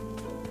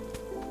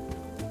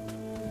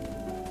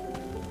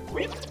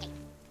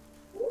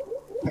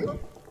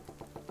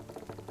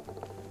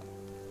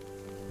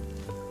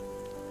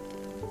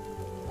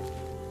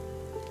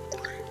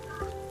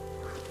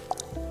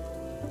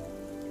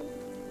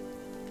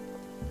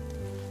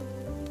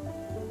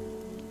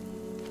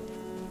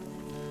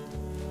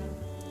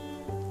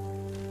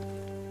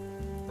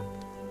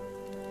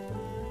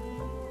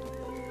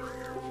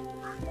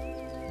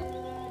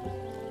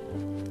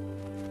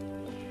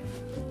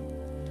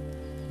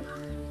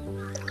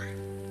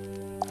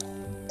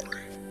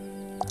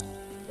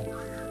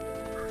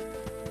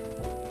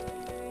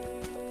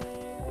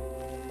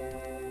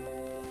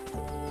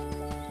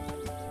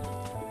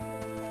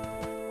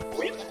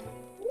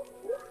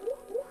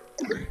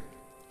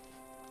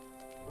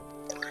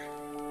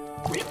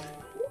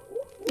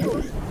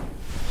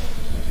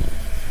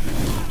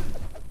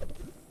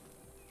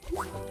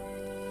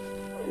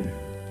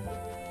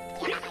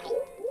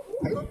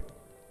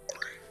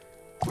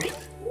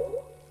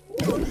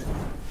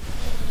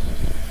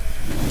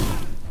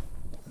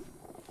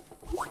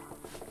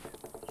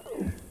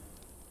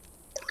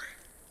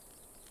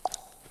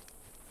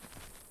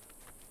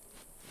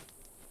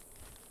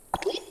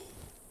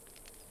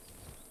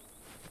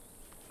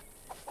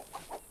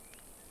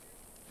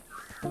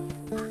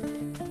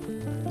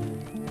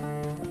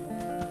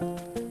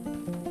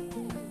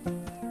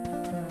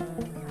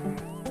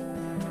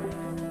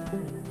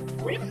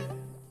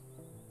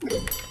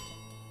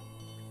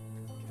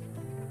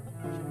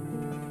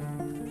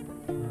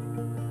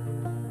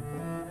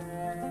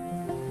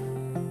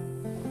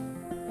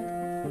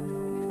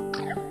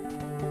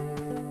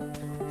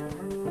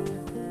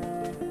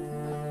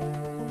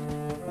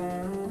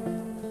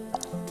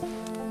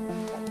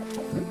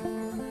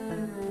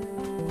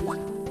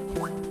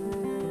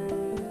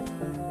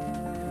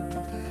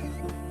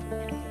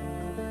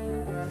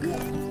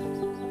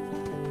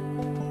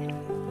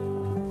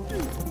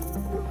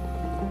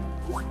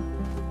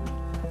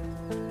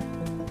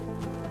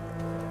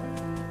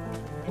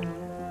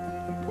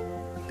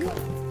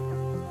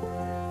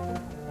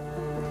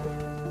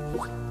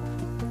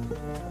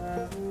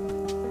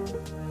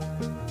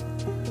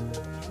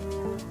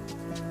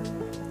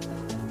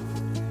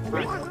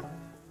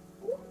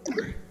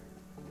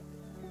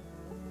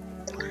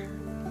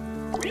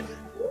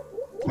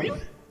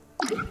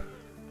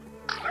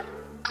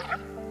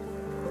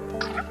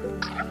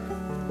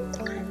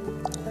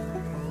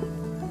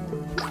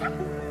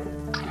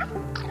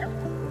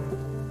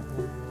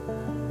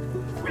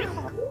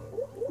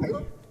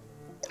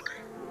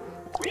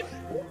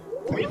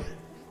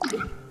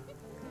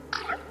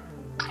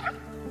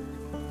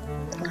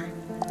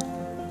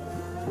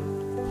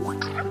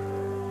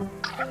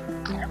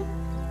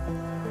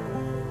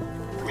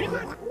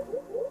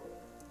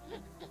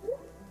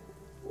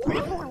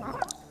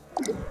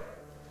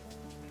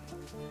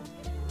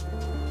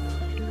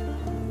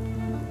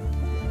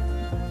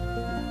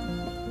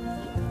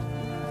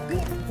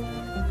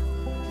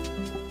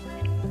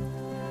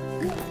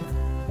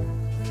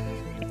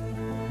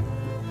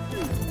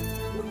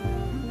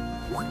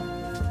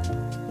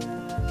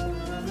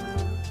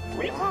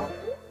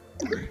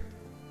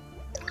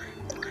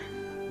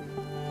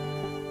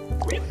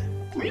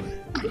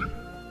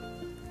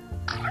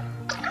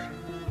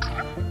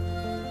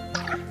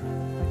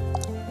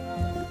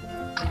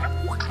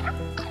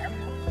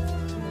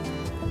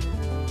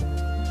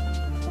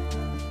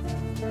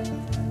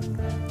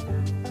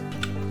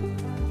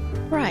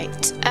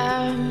 Right,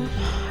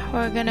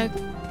 we're gonna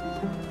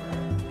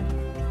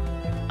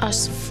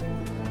ask.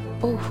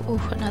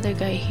 Oh, another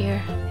guy here.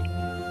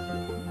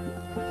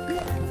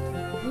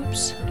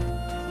 Oops.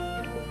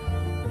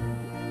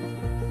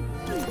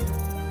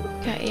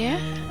 Got ya?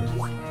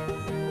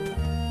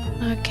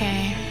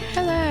 Okay.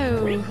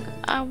 Hello.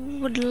 I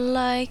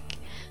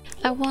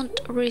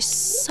want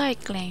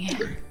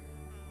recycling.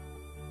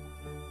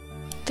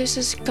 This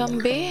is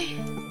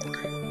Gumby.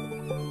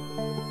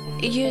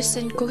 Used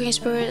in cooking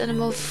spirit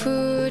animal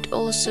food,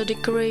 also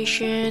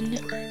decoration.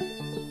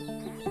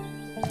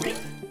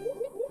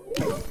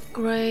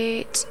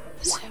 Great.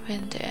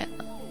 7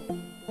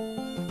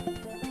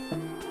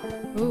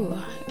 Ooh,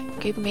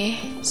 give me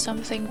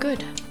something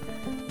good.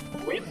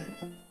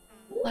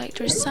 Like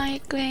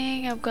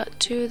recycling, I've got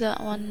 2, that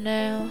one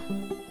now.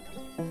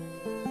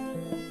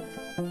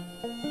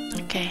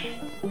 Okay.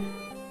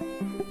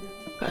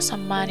 Got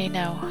some money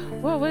now.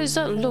 Whoa, what is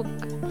that look?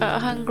 A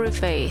hungry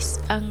face.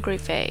 Angry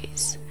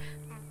face.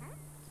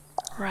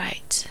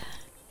 Right.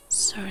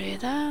 Sort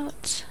it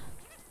out.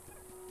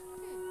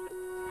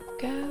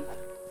 Go.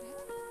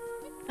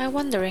 I'm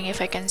wondering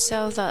if I can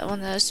sell that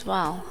one as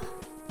well.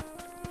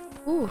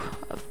 Ooh,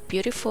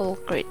 beautiful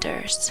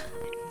critters.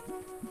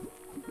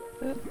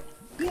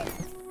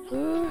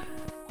 Ooh.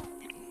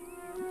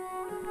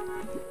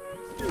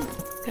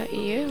 Got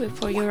you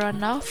before you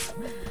run off.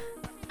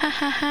 Ha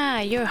ha ha,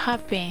 you're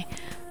happy.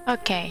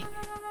 Okay.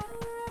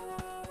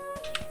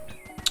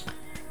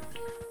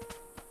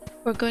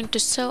 We're going to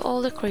sell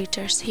all the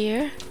critters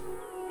here.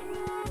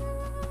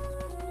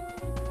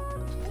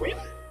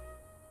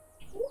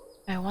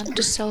 I want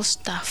to sell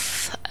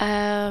stuff.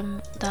 That.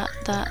 And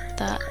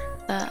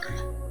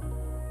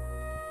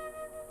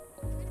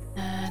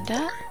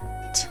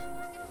that.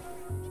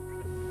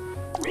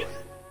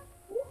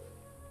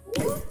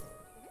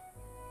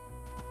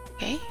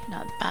 Okay,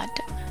 not bad.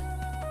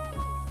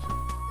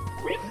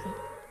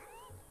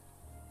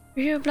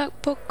 Your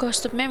black book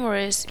cost of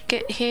memories.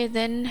 Get here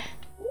then.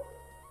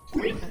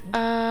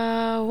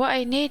 What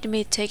I need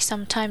may take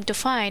some time to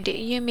find.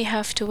 You may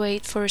have to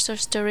wait for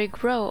resources to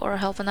regrow or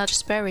help another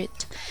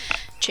spirit.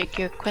 Check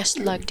your quest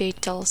log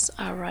details.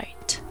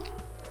 Alright.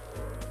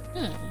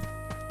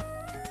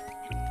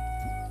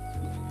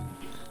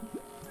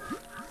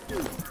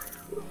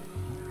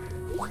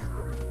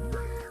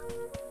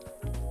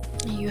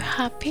 Are you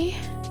happy?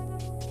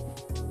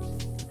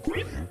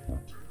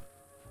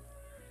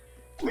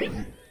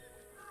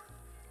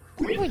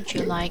 Would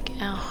you like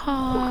a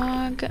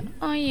hug?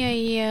 Oh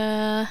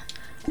yeah.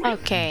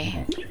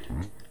 Okay.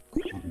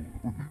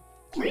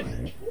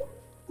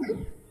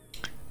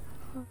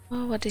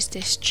 Oh, what is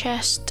this?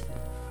 Chest.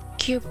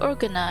 Cube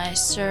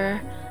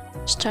organizer.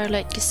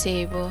 Starlight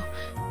gazebo.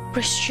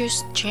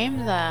 Precious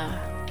gem there.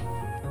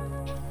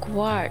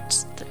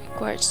 Quartz.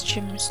 Quartz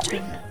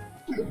gemstone.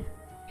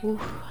 Ooh.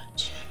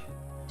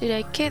 Did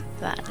I get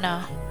that?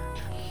 No.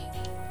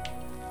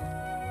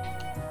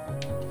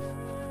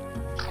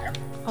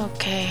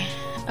 Okay.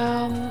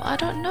 I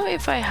don't know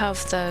if I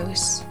have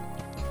those.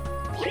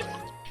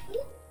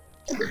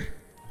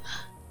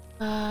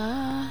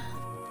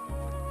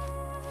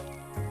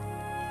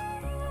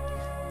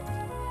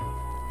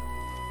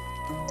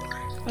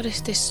 What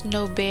is this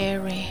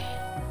snowberry?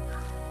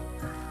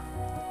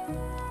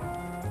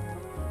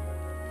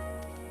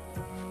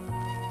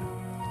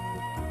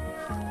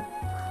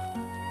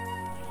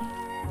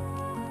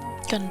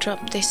 Can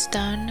drop this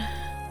down.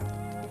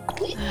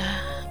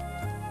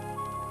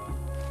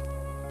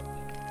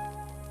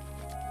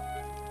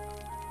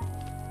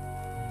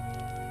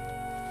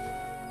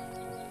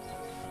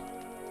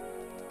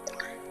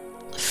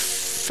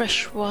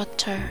 Fresh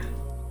water.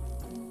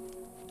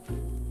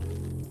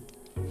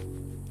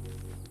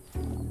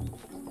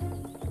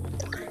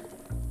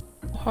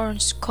 Horn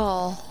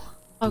skull.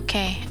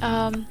 Okay,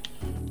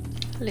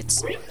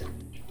 let's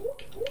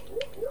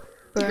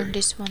burn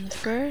this one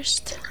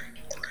first.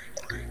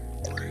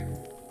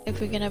 If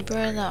we're gonna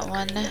burn that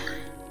one,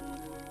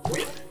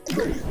 we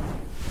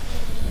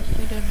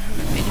don't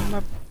have any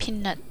more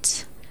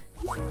peanuts.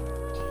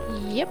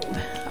 Yep,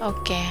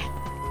 okay.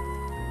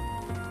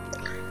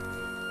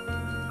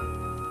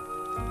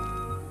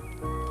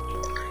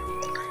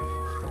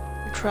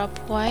 Drop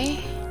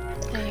Y.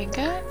 There you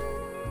go.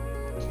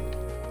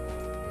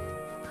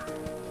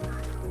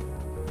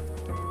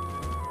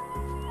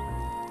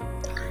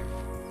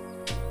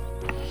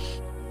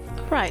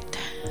 Right.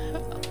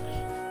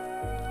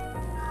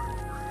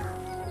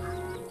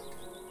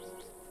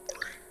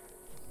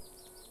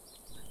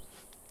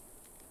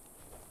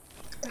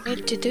 We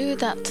need to do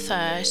that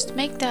first.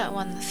 Make that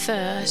one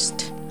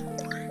first.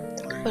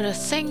 But the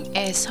thing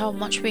is, how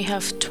much we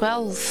have?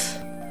 12.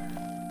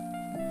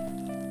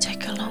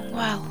 Take a long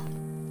while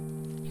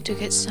to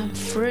get some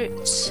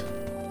fruits.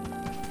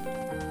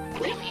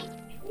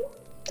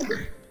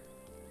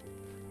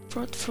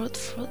 Fruit, fruit,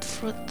 fruit,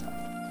 fruit.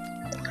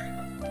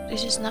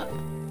 This is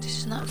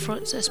not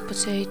fruits as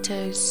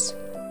potatoes.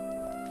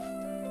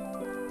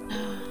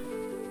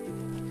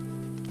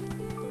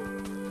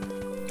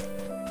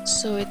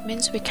 So it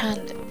means we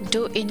can't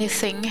do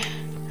anything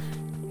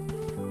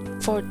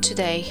for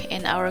today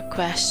in our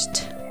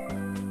quest.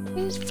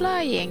 He's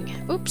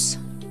flying. Oops.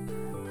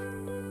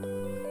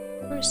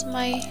 Where's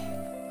my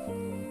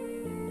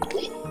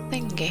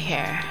thingy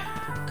here?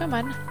 Come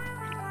on.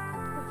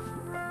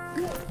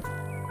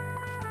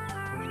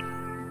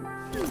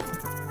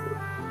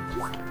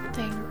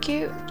 Thank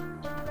you.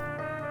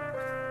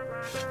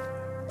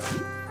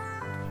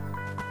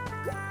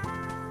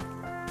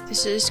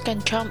 This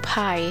can jump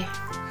high.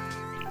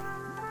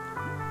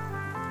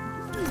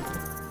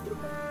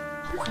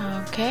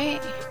 Okay.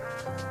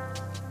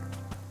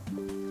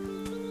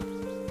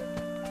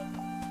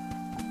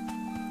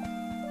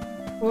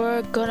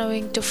 We're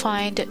going to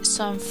find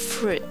some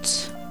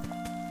fruit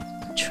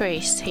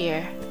trees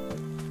here.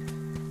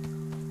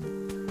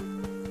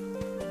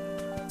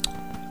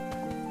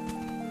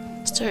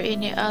 Is there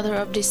any other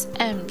of these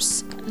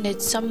M's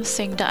need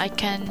something that I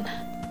can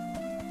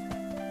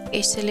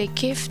easily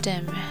give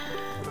them?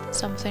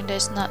 Something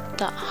that's not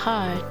that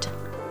hard.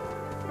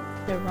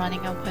 They're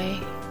running away.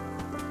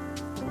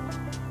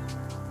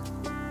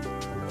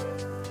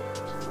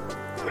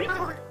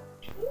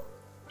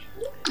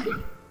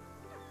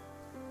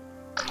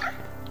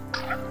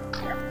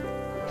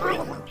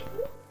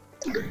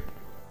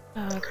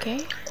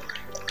 Okay.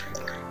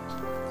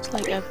 It's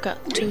like I've got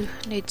 2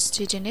 needs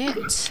to do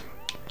it.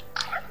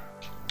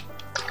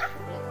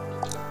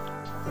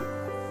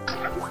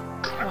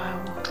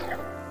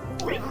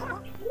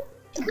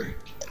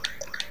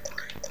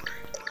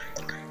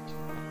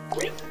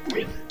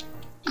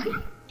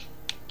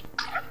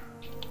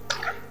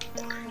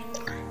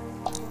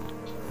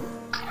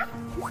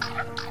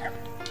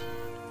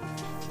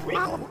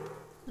 Wow.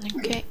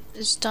 Okay,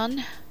 it's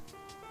done.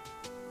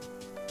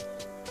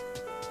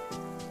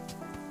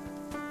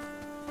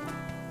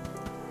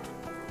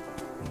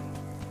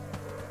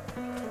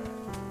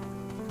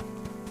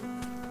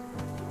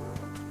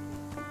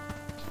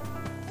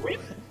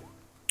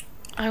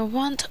 I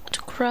want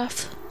to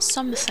craft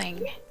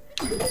something.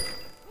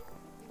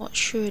 What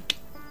should...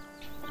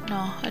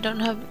 No, I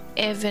don't have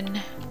even...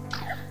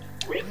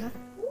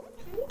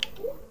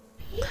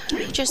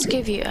 Just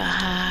give you a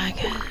hug.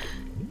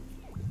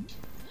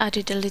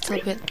 Added a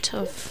little bit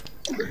of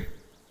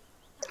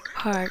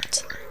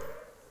heart.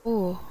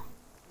 Oh,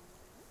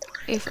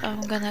 if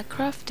I'm gonna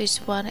craft this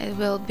one, it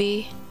will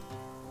be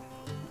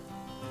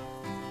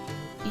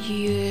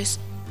use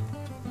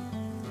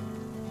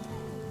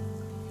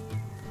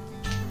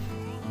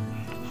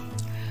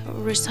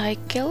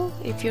recycle.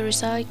 If you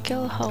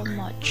recycle, how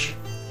much?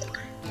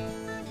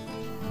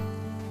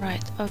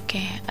 Right,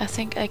 okay. I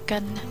think I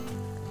can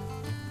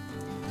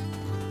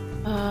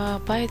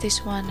buy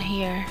this one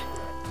here.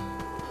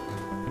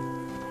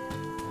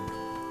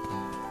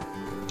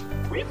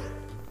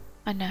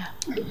 I know.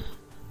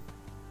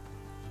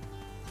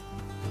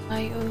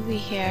 Buy over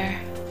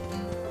here.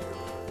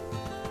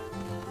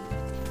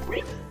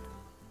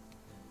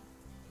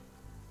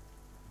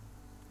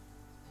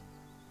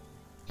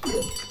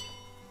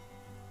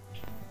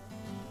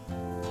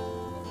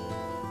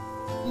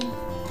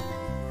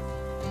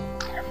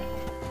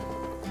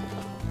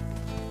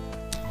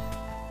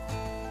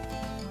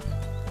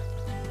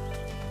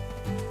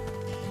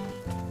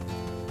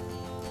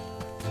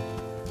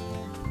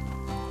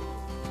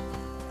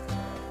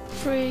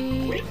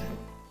 Free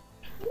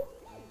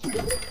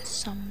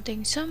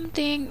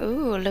something.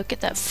 Ooh, look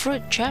at that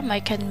fruit jam I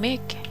can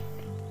make.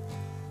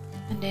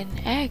 And then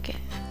egg.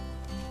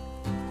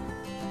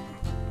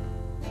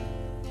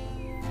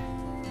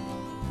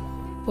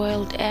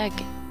 Boiled egg.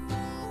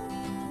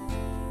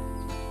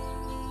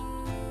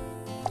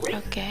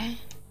 Okay.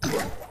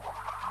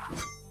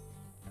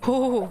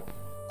 Oh.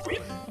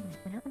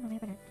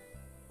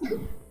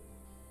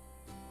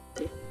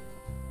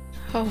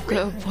 I'll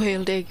go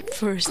boiled egg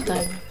first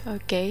time.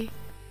 Okay.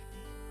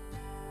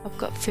 I've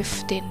got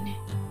 15.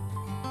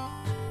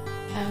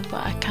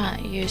 But I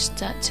can't use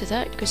that to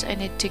that because I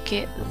need to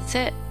get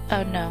that.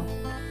 Oh no.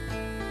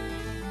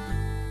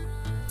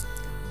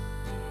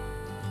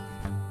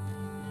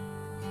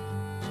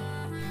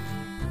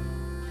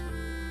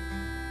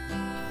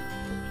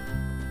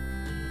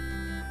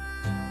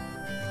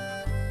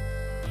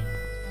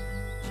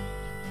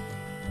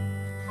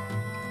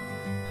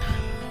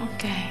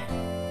 Okay.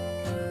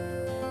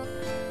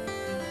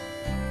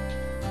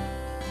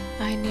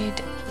 I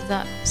need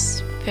that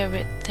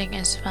spirit thing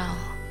as well.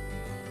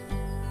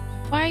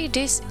 Why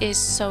this is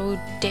so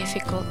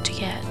difficult to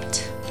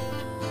get?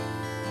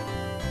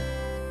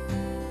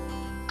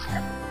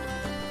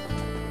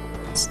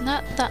 It's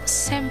not that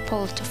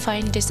simple to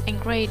find these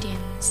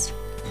ingredients.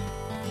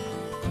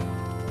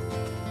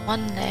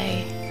 One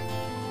day.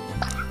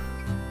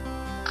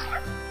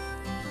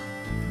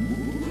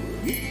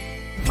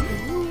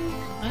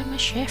 I'm a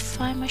chef,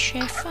 I'm a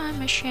chef,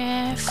 I'm a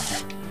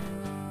chef.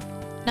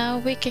 Now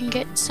we can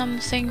get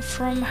something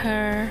from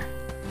her.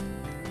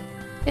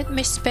 Let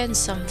me spend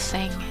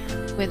something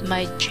with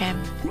my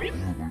gem.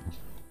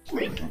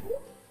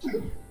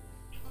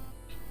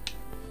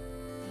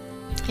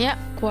 Yeah,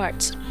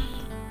 quartz.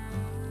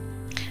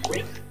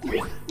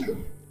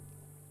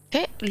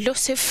 Okay,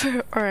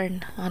 Lucifer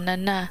urn.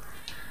 Anana.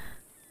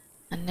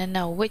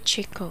 Anana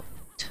witchy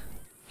coat.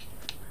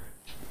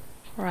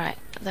 Right,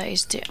 that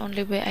is the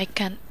only way I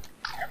can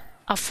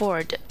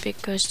afford,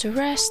 because the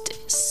rest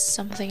is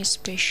something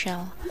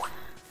special.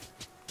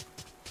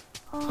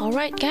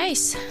 Alright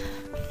guys,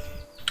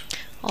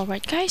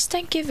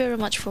 thank you very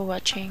much for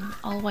watching.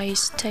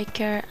 Always take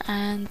care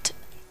and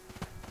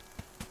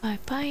bye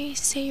bye.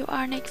 See you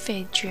our next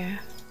video.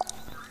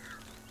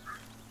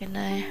 Can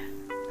I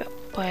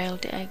boil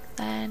the egg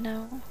there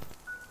now?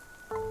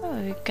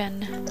 Oh, you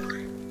can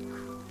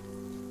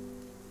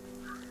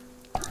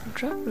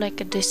drop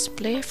like a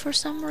display for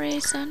some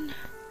reason.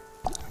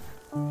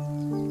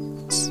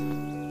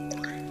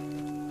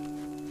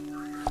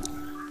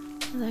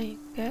 There you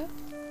go.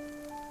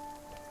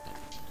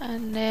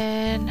 And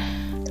then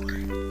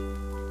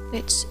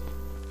let's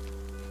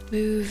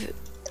move.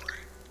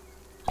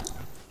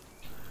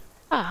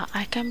 Ah,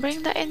 I can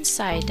bring that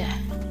inside.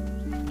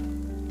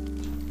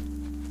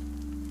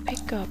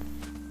 Pick up.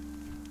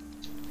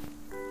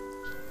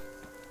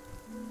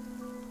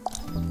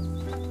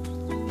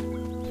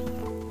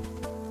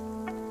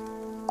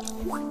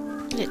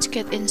 Let's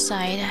get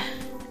inside.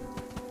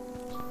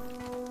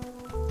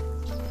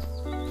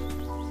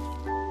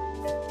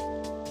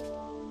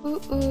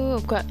 Ooh,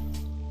 I've got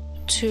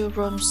 2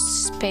 rooms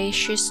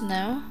spacious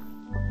now.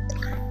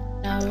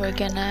 Now we're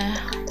gonna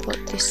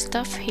put this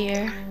stuff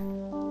here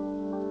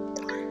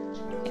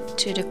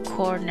into the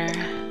corner.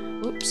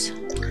 Oops.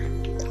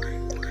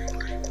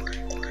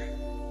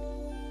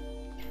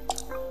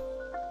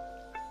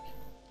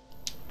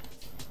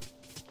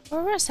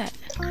 Where was that?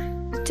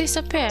 It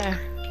disappeared.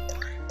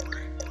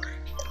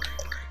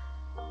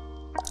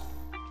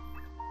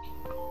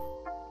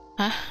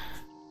 Huh?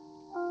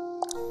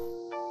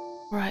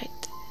 Right.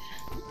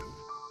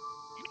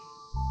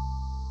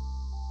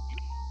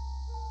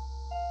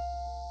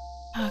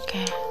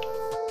 Okay.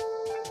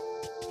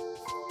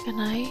 Can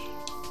I?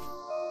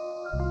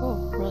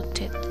 Oh,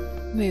 rotate.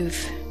 Move.